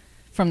 receipts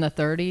from the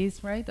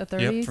 30s, right? The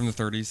 30s. Yep, from the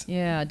 30s.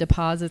 Yeah,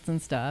 deposits and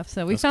stuff.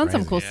 So we That's found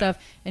some crazy. cool Yeah. stuff.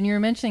 And you were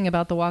mentioning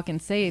about the walk-in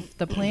safe.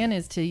 The plan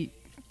is to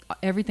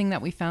everything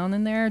that we found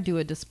in there, do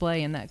a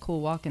display in that cool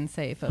walk-in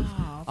safe of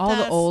Oh, all the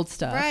that's old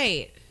stuff.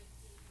 Right.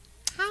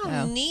 How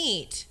Yeah.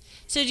 neat.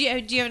 So do you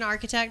have an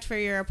architect for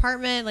your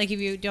apartment? Like, if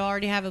you do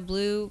already have a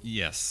blue?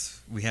 Yes,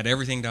 we had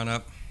everything done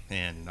up,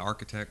 and the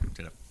architect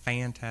did a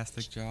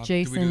fantastic job.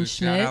 Jason Did we do a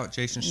Schmidt. shout out,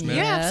 Jason Schmidt?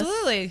 Yeah, Yes.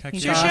 absolutely. Heck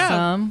It's He's your yeah. show.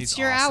 awesome. He's It's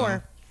your awesome.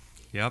 hour.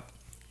 Yep,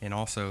 and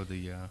also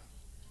the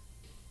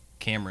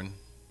Cameron,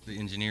 the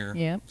engineer.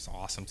 Yep. It's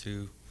awesome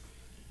too.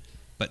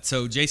 But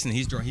so Jason,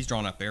 he's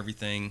drawn up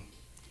everything.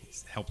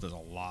 He's helped us a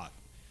lot.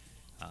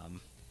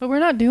 But we're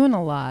not doing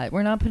a lot.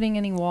 We're not putting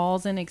any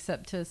walls in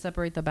except to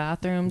separate the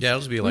bathrooms. Yeah,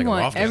 it'll just be we like a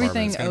want loft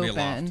everything It's gonna be a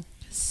open. loft.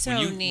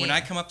 So neat. When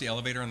I come up the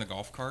elevator in the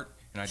golf cart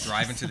and I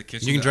drive into the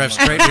kitchen, You can I'm drive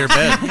like- straight to your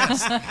bed.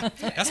 Yes,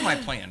 that's my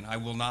plan. I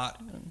will not.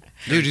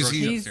 Dude, groceries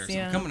he's- upstairs.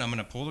 yeah. I'm coming. I'm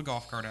going to pull the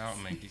golf cart out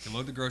and you can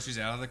load the groceries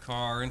out of the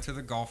car into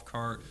the golf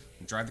cart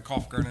and drive the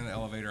golf cart in the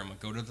elevator. I'm going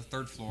to go to the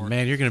third floor.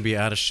 Man, you're going to be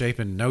out of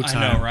shape in no I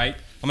time. know, right?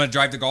 I'm going to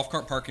drive the golf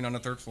cart parking on the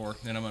third floor,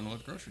 then I'm going to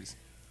load the groceries.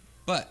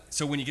 But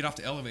so when you get off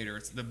the elevator,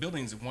 the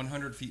building's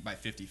 100 feet by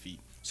 50 feet.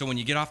 So when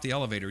you get off the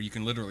elevator, you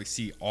can literally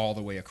see all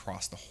the way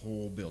across the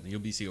whole building.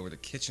 You'll be see over the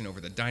kitchen, over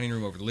the dining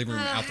room, over the living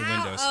room, out the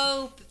windows.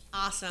 Oh,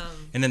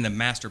 awesome. And then the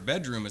master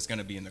bedroom is going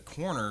to be in the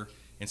corner,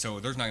 and so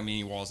there's not going to be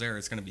any walls there.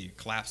 It's going to be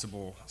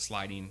collapsible,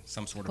 sliding,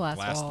 some sort of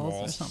glass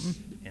walls or something.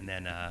 And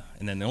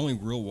then the only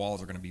real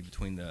walls are going to be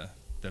between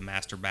the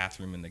master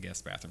bathroom and the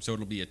guest bathroom. So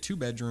it'll be a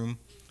 2-bedroom,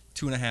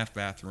 2.5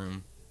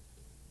 bathroom,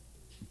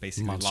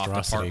 basically loft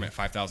Monstrosity. apartment,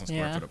 5,000 square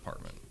Yeah. foot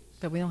apartment.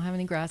 But we don't have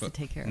any grass But to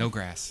take care no of.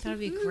 grass. That would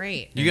be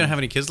great. You going to have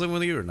any kids living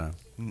with you or no?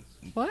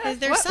 What? Is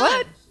there what? sun?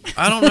 What?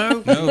 I don't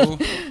know. No.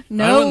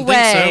 No wouldn't think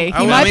way. so.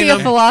 He I might mean, be a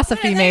I'm-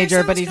 philosophy But major,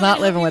 there's but he's someone's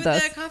not gonna living help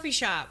with you us. The coffee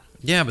shop.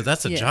 Yeah, but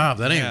that's a Yeah. job.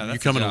 That ain't Yeah, you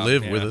that's a coming to job,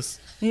 live yeah. with us.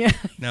 Yeah.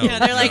 No. Yeah,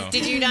 they're like, no.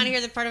 did you not hear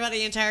the part about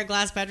the entire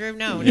glass bedroom?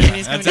 No. Yeah,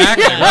 nobody's coming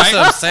exactly, to do that. That's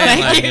what I'm saying.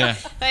 Like, Yeah.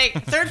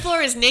 Like, third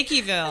floor is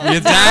Nikkieville.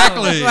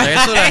 Exactly.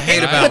 that's what I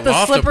hate about With the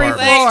loft slippery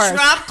apartments. floor. Like,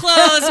 drop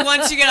clothes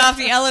once you get off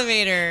the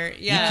elevator.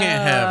 Yeah. You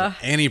can't have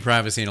any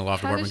privacy in a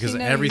loft How apartment does she because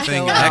know you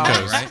everything go out?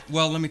 echoes. Right?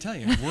 Well, let me tell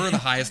you, we're the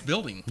highest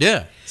building.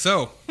 Yeah.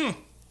 So,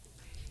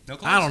 no clothes.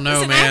 I don't know,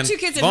 Listen, I have man. 2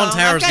 kids at Vaughn home.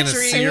 Tower's I've going got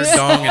to see dreams. your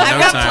dong in I've no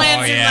got time. plans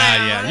Oh, in yeah,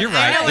 my yeah, own. you're I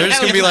right. know what They're I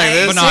just gonna would be like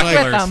this.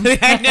 Binoculars. With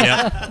them. I know.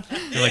 Yep.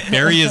 You're like,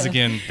 there he is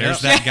again.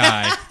 There's that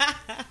guy.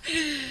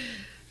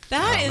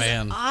 That Oh, is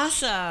man.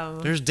 awesome.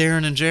 There's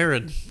Darrin and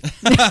Jared.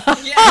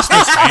 Yeah.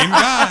 Same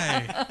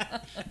guy.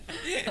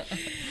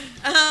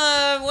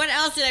 What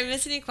else? Did I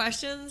miss any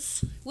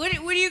questions? What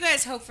do you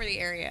guys hope for the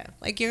area?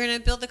 Like, you're going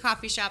to build the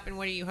coffee shop, and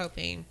what are you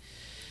hoping?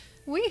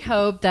 We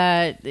hope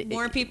that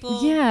More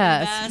people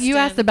Yes, invest you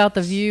asked in- about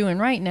the view, and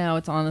right now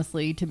it's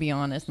honestly, to be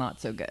honest,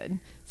 not so good.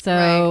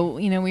 So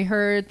we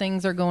heard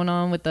things are going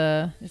on with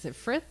is it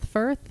Frith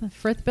building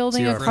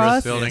CR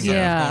across? Frith building, What's going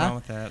yeah. on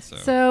with that? So,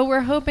 So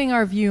we're hoping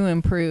our view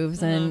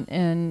improves, Uh-huh.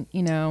 and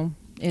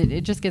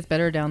it just gets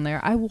better down there.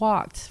 I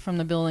walked from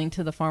the building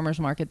to the farmer's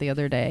market the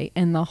other day,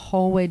 and the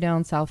whole way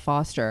down South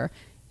Foster,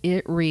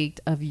 it reeked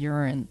of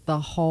urine the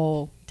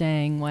whole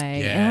dang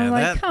way. And Yeah, I'm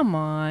like, that- come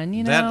on,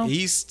 That know.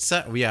 east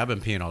side. Well, yeah, I've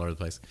been peeing all over the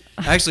place.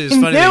 Actually, it's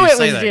I funny knew that you it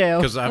say was that you.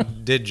 because I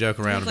did joke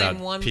around Like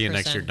about peeing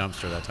next to your 1%.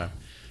 dumpster that time.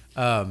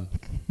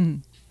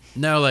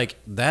 No, like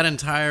that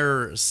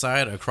entire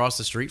side across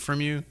the street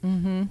from you,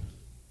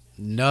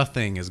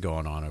 nothing is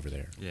going on over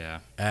there yeah.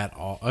 at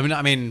all.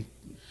 I mean,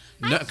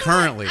 no,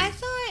 currently. I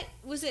thought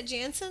was it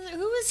Jansen? Who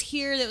was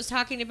here that was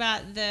talking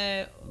about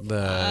the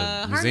The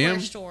hardware museum?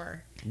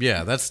 store?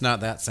 Yeah, that's not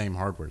that same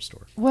hardware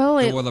store. Well,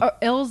 it Well, the-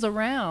 L's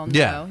around.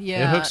 Yeah, though.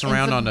 Yeah. it hooks And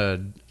around some-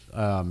 on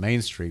the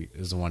Main Street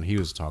is the one he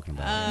was talking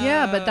about.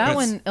 Yeah, but that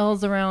But it's- one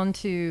L's around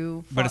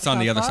to. But it's on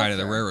the South other side of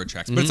the Foster. railroad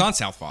tracks. But it's on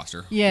South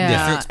Foster. Yeah. It's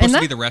And supposed to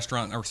be that- the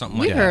restaurant or something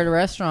We like that. heard a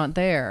restaurant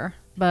there,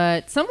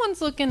 but someone's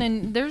looking,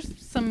 and there's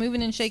some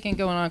moving and shaking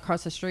going on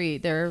across the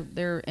street.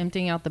 They're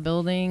emptying out the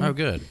building. Oh,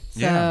 good. So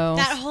Yeah.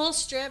 That whole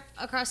strip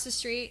across the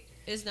street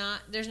is not.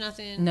 There's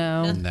nothing.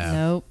 no, nothing. No.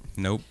 nope.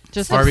 Nope.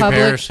 Just Harvey a public.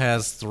 Parish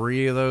has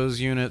 3 of those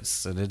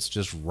units, and it's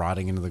just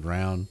rotting into the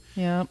ground.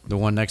 Yep. The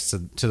one next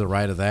to the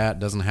right of that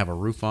doesn't have a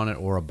roof on it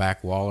or a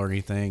back wall or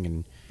anything,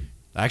 and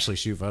I actually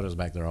shoot photos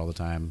back there all the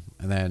time.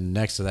 And then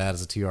next to that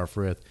is a TR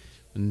Frith,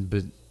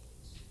 but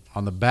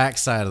on the back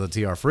side of the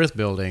TR Frith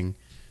building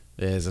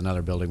is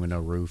another building with no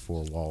roof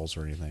or walls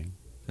or anything.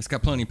 It's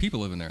got plenty of people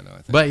living there, though, I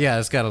think. But yeah,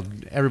 it's got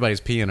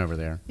everybody's peeing over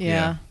there.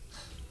 Yeah.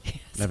 Yes,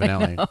 I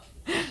Evidently. know.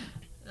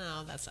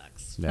 Oh, that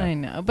sucks. Yeah. I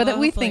know, but Well,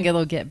 we hopefully- think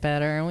it'll get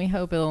better, and we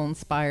hope it'll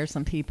inspire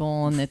some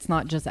people, and it's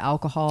not just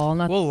alcohol.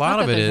 Not, Well, a lot not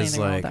of that it there's is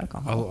anything wrong like with a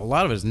alcohol.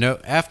 lot of it is no.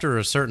 After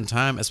a certain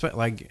time, especially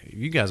like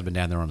you guys have been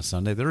down there on a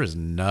Sunday. There is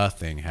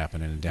nothing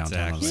happening in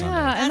downtown Exactly. on a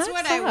Yeah, Sunday. and That's that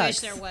what I wish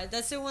sucks. there was.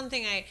 That's the one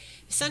thing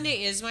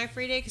Sunday is my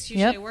free day because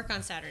usually Yep. I work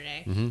on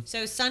Saturday. Mm-hmm.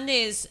 So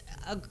Sunday is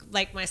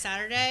like my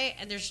Saturday,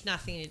 and there's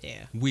nothing to do.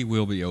 We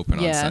will be open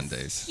Yes. on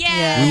Sundays.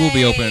 Yay! We will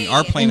be open.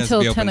 Our plan is to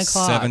Until be open 10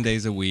 o'clock. 7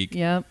 days a week.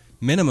 Yep.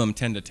 Minimum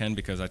 10 to 10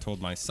 because I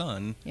told my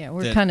son. Yeah,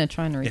 we're that kind of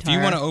trying to retire. If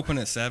you want to open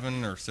at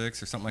 7 or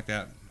 6 or something like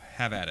that,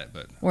 have at it.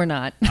 But We're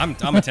not. I'm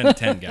a 10 to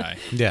 10 guy.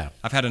 Yeah.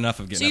 I've had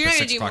enough of So getting you're up not at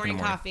gonna 6 do o'clock in the morning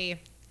morning.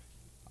 coffee.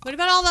 What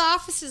about all the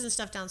offices and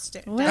stuff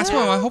downstairs? Well, That's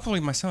why hopefully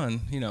my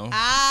son,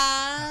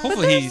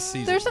 hopefully he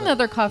sees There's it.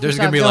 another coffee There's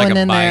shop gonna be like going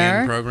a in buy-in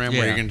there. program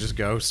where Yeah. you can just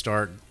go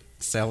start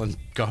selling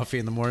coffee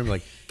in the morning.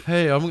 Like,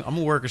 hey, I'm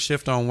gonna work a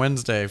shift on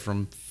Wednesday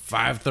from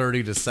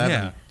 5:30 to 7.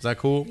 Yeah. Is that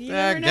cool? You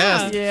Yeah, I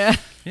never guess.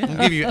 Yeah. I'm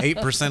gonna give you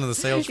 8% of the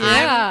sales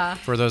Yeah.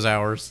 for those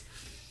hours.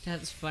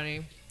 That's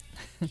funny.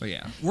 But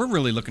yeah, we're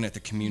really looking at the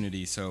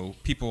community, so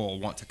people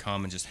want to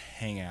come and just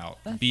hang out,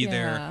 be yeah.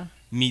 there,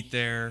 meet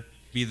there,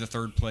 be the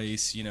third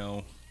place,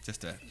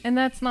 just to. And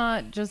that's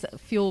not just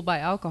fueled by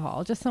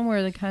alcohol, just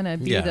somewhere to kind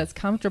of be Yeah. that's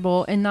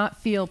comfortable and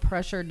not feel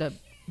pressured to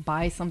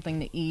buy something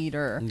to eat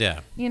or, Yeah.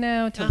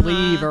 to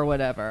leave or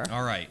whatever.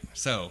 All right,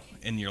 so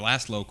in your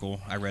last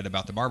local, I read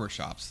about the barber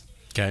shops,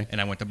 Okay.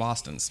 and I went to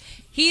Boston's.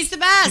 He's the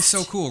best. He's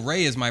so cool.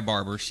 Ray is my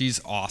barber. She's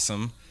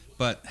awesome.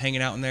 But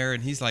hanging out in there,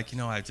 and he's like,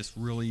 I just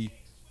really.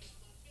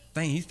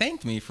 He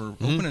thanked me for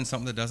opening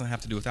something that doesn't have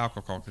to do with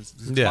alcohol because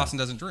Yeah. Boston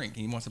doesn't drink.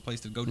 He wants a place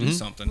to go do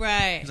something.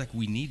 Right. He's like,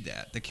 we need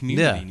that. The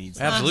community Yeah, needs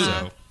that. absolutely.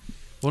 So,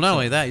 Well, not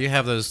only that, you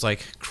have those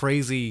like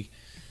crazy.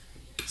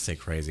 Say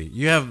crazy.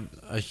 You have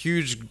a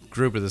huge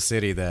group of the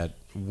city that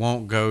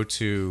won't go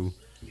to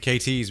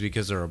KT's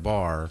because they're a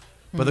bar,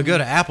 but they'll go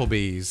to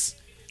Applebee's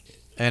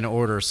and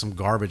order some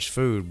garbage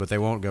food, but they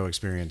won't go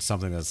experience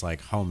something that's like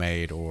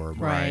homemade or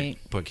Right.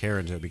 put care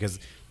into it because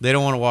they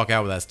don't want to walk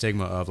out with that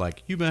stigma of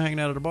like you've been hanging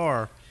out at a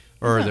bar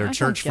or Yeah, I their don't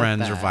church get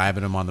friends are that.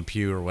 vibing them on the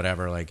pew or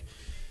whatever. Like,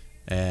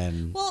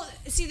 and Well,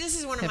 see, this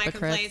is one of my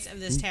Hypocrites. complaints of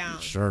this town.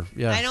 sure,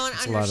 yeah, I don't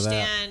it's a lot of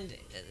that. understand.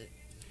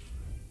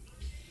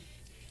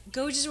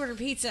 Go just order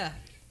pizza.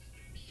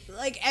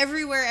 Like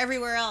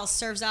everywhere else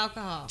serves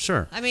alcohol.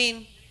 Sure. I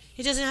mean,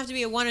 it doesn't have to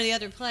be a one or the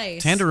other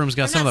place. Tanda Room's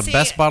got I'm some not of the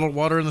saying- best bottled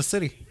water in the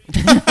city.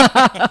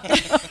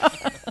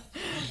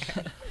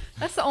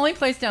 That's the only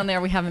place down there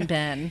we haven't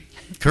been.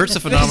 Kurt's a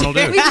phenomenal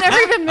dude. We've never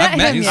even met I've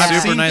met him him. yet.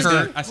 Super Seen nice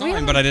Kurt. guy. I saw We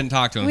him, but I didn't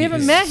talk to him. We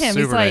haven't met him.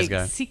 He's super nice like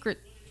guy. secret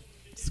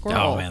squirrel.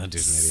 Oh man, that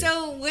dude's an idiot.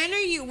 So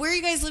where are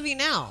you guys living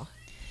now?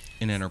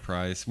 In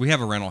Enterprise. We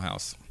have a rental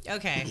house.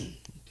 Okay.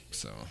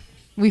 So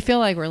We feel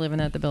like we're living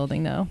at the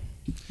building though.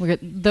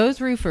 Those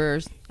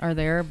roofers are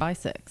there by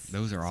 6.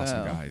 those are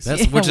awesome So- guys.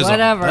 That's which is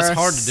whatever. that's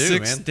hard to do,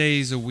 6 man.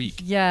 days a week.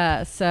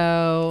 Yeah,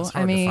 so It's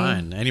hard I mean, to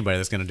find anybody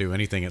that's going to do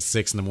anything at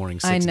 6 in the morning,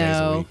 6 I days a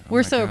know week.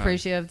 we're my so God.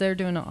 appreciative. They're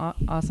doing an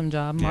awesome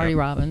job. Yeah. Marty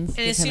Robbins. And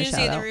give as him soon a as you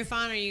get shout the out. roof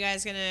on, are you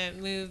guys gonna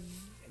move?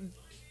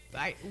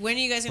 When are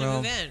you guys gonna Well,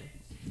 move in?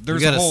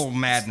 There's You a got a whole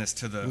madness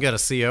to the. You got a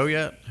CO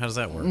yet? How does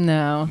that work?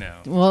 No. No.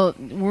 Well,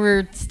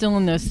 we're still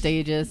in those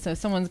stages, so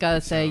someone's got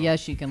to say So-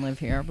 yes, you can live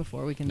here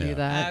before we can Yeah. do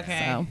that.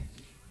 Okay. So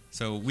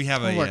So we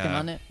have we're a. working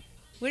on it.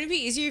 Would it be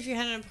easier if you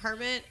had an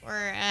apartment or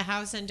a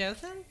house in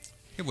Dothan?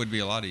 It would be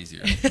a lot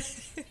easier.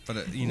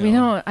 But We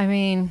don't. I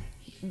mean,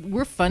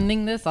 we're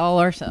funding this all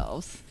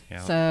ourselves. Yeah.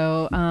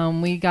 So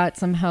we got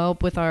some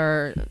help with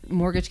our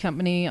mortgage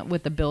company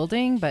with the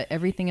building, but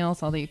everything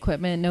else, all the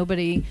equipment,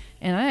 nobody.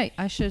 And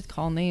I should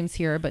call names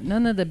here, but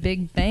none of the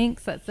big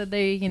banks that said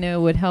they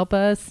would help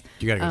us.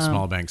 You got to go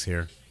small banks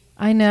here.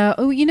 I know.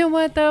 Oh, you know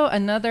what though?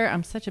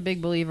 I'm such a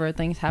big believer of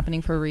things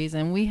happening for a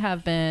reason. We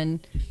have been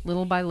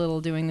little by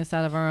little doing this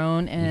out of our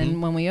own,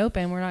 and when we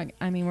open, we're not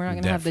going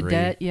to have the Debt-free.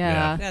 debt. Yeah.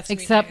 Yeah, That's gonna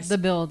be except nice. the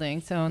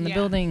building. So in the Yeah.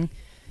 building,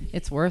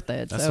 it's worth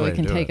it. That's so the way we to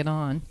can do take it. it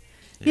on.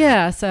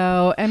 Yeah.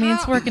 So I mean,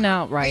 it's How- working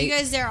out Are right. you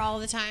guys there all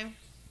the time?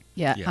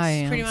 Yeah, Yes. I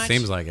am. Pretty much.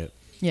 Seems like it.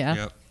 Yeah.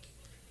 Yep.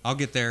 I'll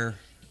get there.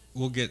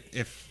 We'll get,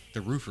 if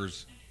the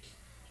roofers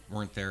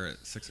weren't there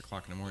at 6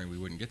 o'clock in the morning, we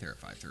wouldn't get there at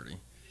 5:30.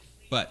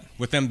 But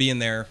with them being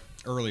there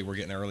early, we're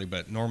getting there early.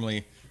 But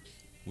normally,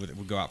 we'll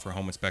go out for a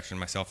home inspection.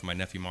 Myself and my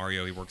nephew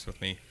Mario, he works with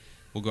me.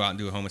 We'll go out and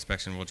do a home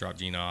inspection. We'll drop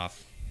Gina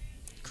off,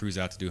 cruise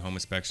out to do home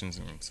inspections,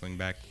 and swing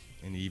back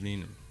in the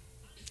evening and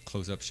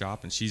close up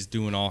shop. And she's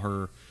doing all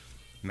her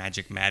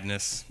magic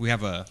madness. We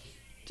have a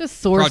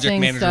Just sourcing project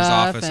manager's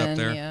stuff office up and,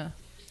 there. Yeah.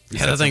 We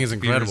Yeah, set that thing some is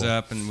computers incredible.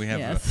 Up, and we have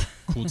Yes.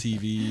 a cool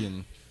TV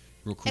and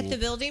real cool. At the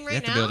building right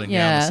At the now? building,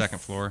 yeah, on Yes. the second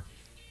floor.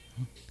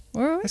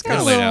 We're It's got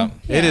kinda a laid little- out.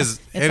 yeah. It is.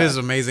 It's It is a-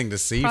 amazing to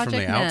see from the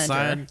project manager.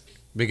 outside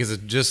because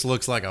it just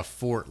looks like a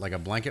fort, like a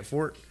blanket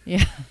fort.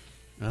 Yeah.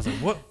 And I was like,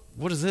 "What?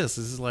 What is this?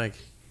 This is like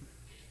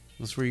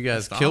this where you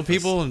guys the kill office.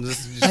 people and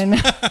just I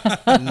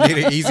know. need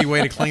an easy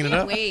way to clean it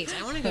up." Wait,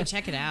 I want to go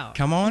check it out.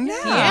 Come on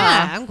down.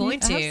 Yeah, I'm going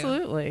to.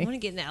 Absolutely. I want to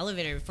get in the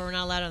elevator before we're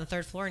not allowed on the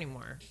third floor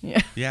anymore.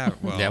 Yeah. Yeah,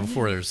 well, Yeah,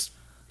 before there's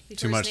too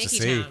Before much to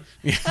Snaky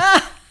see.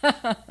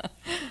 Town.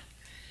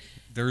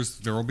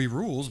 there will be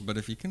rules, but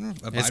if you can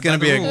abide It's gonna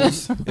by be the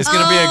rules, it's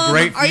gonna be a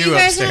great Are you view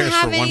guys gonna upstairs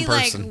have for one any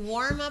person. like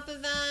warm up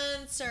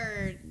events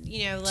or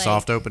like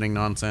Soft opening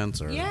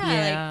nonsense or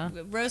Yeah,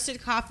 like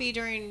roasted coffee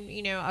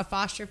during a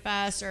Foster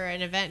Fest or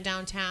an event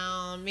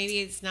downtown. Maybe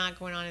it's not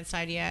going on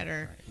inside yet,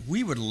 or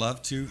we would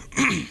love to.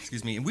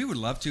 Excuse me. We would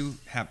love to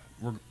have.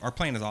 Our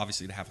plan is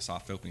obviously to have a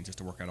soft opening just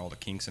to work out all the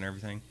kinks and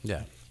everything.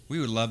 yeah. We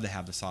would love to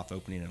have the soft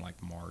opening in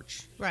like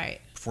March right.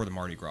 before the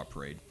Mardi Gras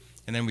parade,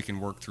 and then we can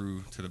work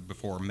through to the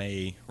before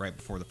May, right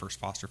before the first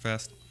Foster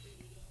Fest.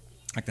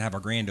 Like to have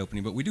our grand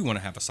opening, but we do want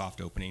to have a soft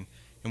opening,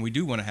 and we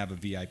do want to have a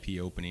VIP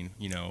opening.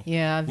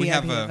 Yeah, we VIP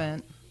have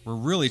event. We're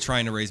really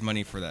trying to raise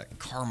money for that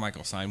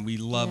Carmichael sign. We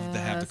love to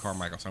have the Yes.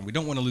 Carmichael sign. We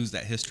don't want to lose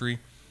that history,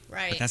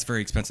 Right. but that's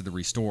very expensive to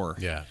restore.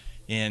 Yeah.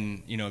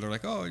 And they're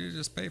like, "Oh, you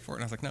just pay for it."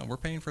 And I was like, "No, we're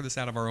paying for this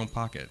out of our own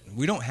pocket.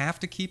 We don't have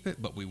to keep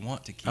it, but we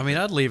want to keep I mean,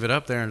 it." I'd leave it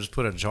up there and just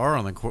put a jar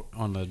on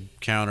the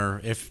counter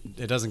if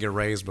it doesn't get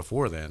raised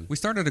before then. We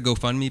started a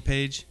GoFundMe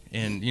page,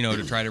 and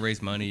to try to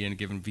raise money and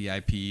give them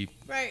VIP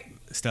right.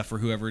 stuff for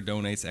whoever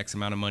donates X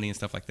amount of money and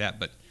stuff like that.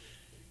 But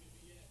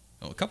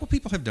a couple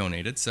people have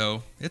donated,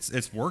 so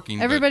it's working.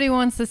 but Everybody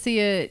wants to see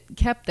it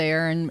kept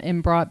there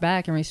and brought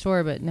back and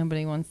restored, but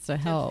nobody wants to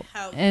help.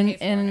 help And pay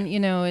for and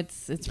it.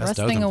 it's That's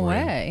rusting dozen for you.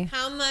 away.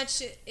 How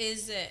much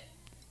is it?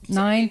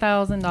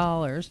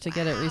 $9,000 to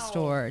get it Wow.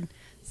 restored.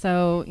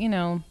 So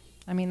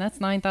I mean that's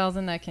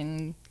 $9,000 that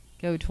can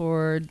go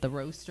toward the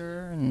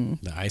roaster and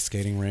The ice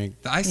skating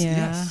rink. the ice, Yeah.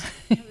 yes,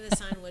 The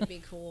sign would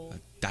be cool.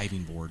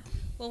 diving board.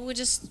 Well, we'll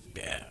just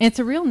Yeah. it's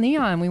a real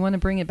neon. We want to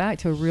bring it back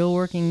to a real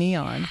working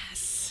neon.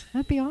 yes.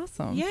 That'd be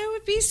awesome. Yeah, it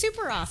would be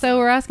super awesome. So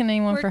we're asking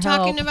anyone We're for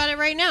talking help. about it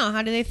right now.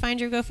 How do they find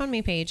your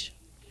GoFundMe page?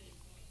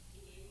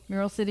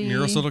 Mural City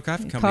Mural City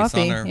Coffee Company.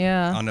 It's on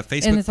yeah. on the And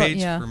Facebook it's all- page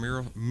yeah. for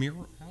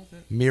Mural. How's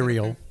it?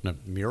 Muriel. No,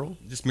 Mural?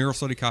 Just Mural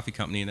City Coffee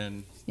Company, and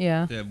then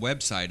Yeah. the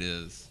website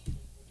is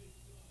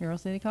Mural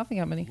City Coffee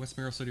Company. what's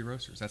Mural City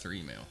Roasters? That's her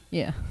email.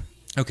 Yeah.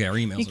 Okay, our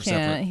He emails are can't.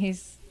 separate.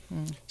 He's.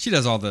 She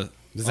does all the.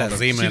 Is all that the-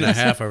 Zima she and a does-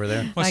 half over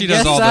there? Well, I she guess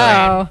does all so.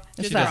 the.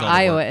 It's She our does all the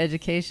Iowa work.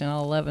 education,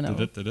 all 11 of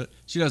them.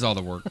 She does all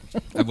the work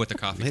with the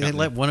coffee They company.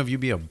 let one of you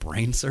be a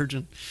brain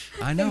surgeon?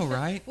 I know,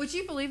 right? Would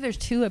you believe there's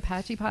 2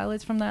 Apache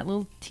pilots from that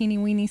little teeny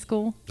weeny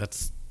school?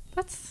 That's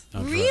That's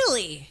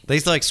Really?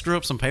 They like screw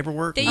up some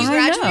paperwork. That and you I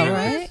graduated know, with?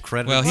 right?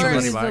 credit Well, he somebody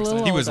was, He's by a little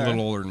accident. he was a older.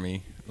 little older than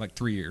me, like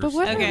 3 years. But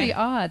what are Okay. the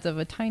odds of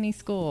a tiny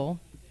school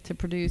to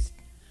produce?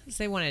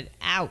 They wanted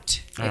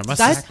out. All right, must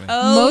That's- Exactly.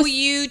 Most-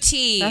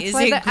 OUT That's is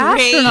why a the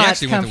great astronauts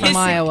actually went come to from Wisconsin.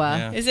 Iowa.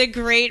 Yeah. is a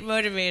great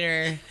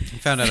motivator. I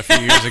found out a few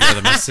years ago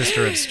that my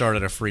sister had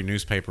started a free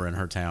newspaper in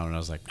her town, and I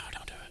was like, no,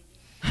 don't do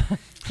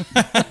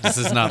it. This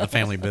is not the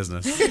family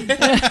business.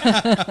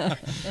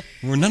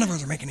 Well, none of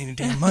us are making any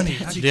damn money.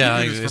 How'd you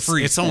Yeah, do this it's, for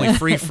free? it's only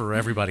free for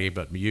everybody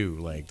but you.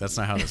 Like, that's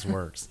not how this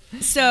works.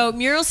 So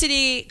Mural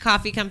City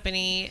Coffee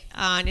Company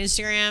on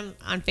Instagram,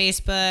 on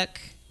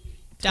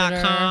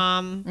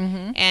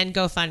Facebook.com, and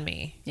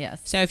GoFundMe.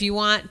 Yes. So if you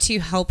want to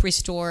help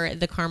restore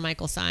the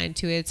Carmichael sign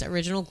to its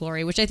original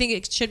glory, which I think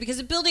it should, because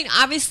the building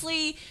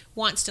obviously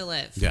wants to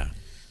live. Yeah.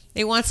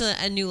 It wants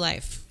a new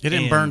life. It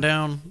didn't And- burn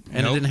down,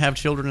 and Nope. it didn't have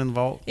children in the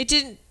vault. It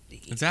didn't.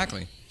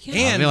 Exactly. Yeah. I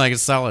And feel like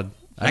it's solid.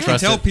 I can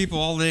trust tell it. people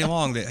all day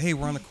long that, hey,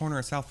 we're on the corner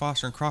of South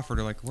Foster and Crawford.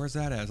 They're like, where's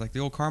that at? It's like the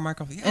old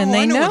Carmichael. Yeah, And oh, they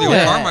I know where the know old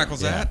it.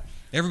 Carmichael's Yeah. at.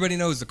 Everybody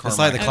knows the It's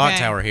Carmichael. like the clock Okay.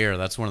 tower here.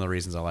 That's one of the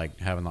reasons I like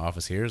having the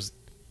office here. Is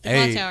The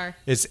clock tower.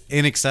 It's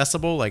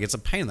inaccessible. Like, it's a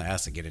pain in the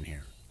ass to get in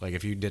here. Like,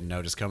 if you didn't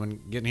know, just come and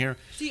get in here.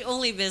 It's the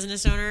only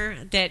business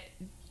owner that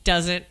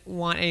doesn't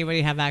want anybody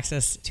to have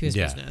access to his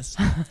Yeah. business.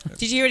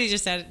 Did you hear what he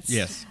just said? It's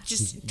Yes.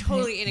 Just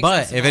totally inaccessible.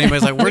 But if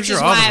anybody's like, "Where's Which your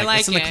is office?" why I Like,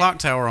 it's in like the it. clock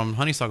tower on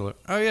Honeysuckle. Like,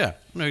 oh yeah,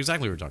 I know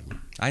exactly what we're talking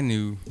about. I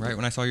knew right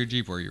when I saw your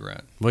Jeep where you were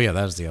at. Well, yeah,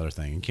 that is the other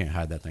thing. You can't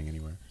hide that thing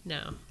anywhere. No.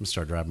 I'm gonna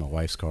start driving my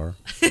wife's car.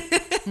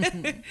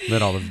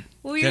 Let all the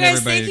Well, you Get guys,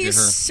 everybody thank to you get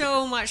her.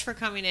 so much for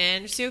coming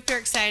in. Super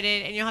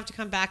excited, and you'll have to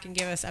come back and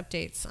give us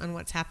updates on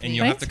what's happening. And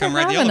you'll have Thanks to come for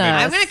ride the having elevator.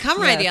 us. I'm going to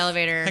come ride the Yes.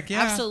 elevator. Heck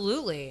yeah.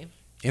 Absolutely.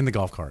 in the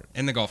golf cart.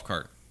 In the golf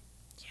cart.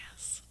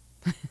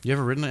 You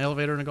ever ridden an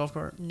elevator in a golf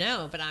cart?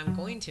 No, but I'm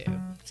going to.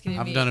 It's gonna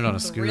I've be done it on a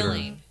scooter.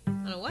 thrilling.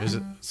 On a what? Is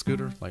it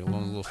scooter? Like a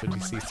little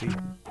 50cc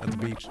at the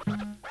beach?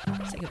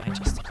 Say goodbye,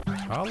 Justin.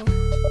 Holla.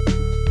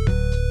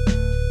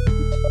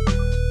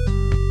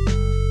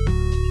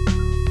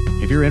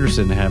 If you're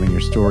interested in having your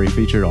story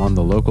featured on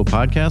the local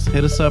podcast,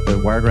 hit us up at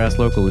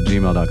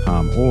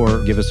wiregrasslocal@gmail.com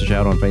or give us a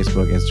shout on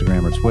Facebook,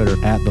 Instagram, or Twitter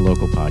at the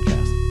local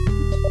podcast.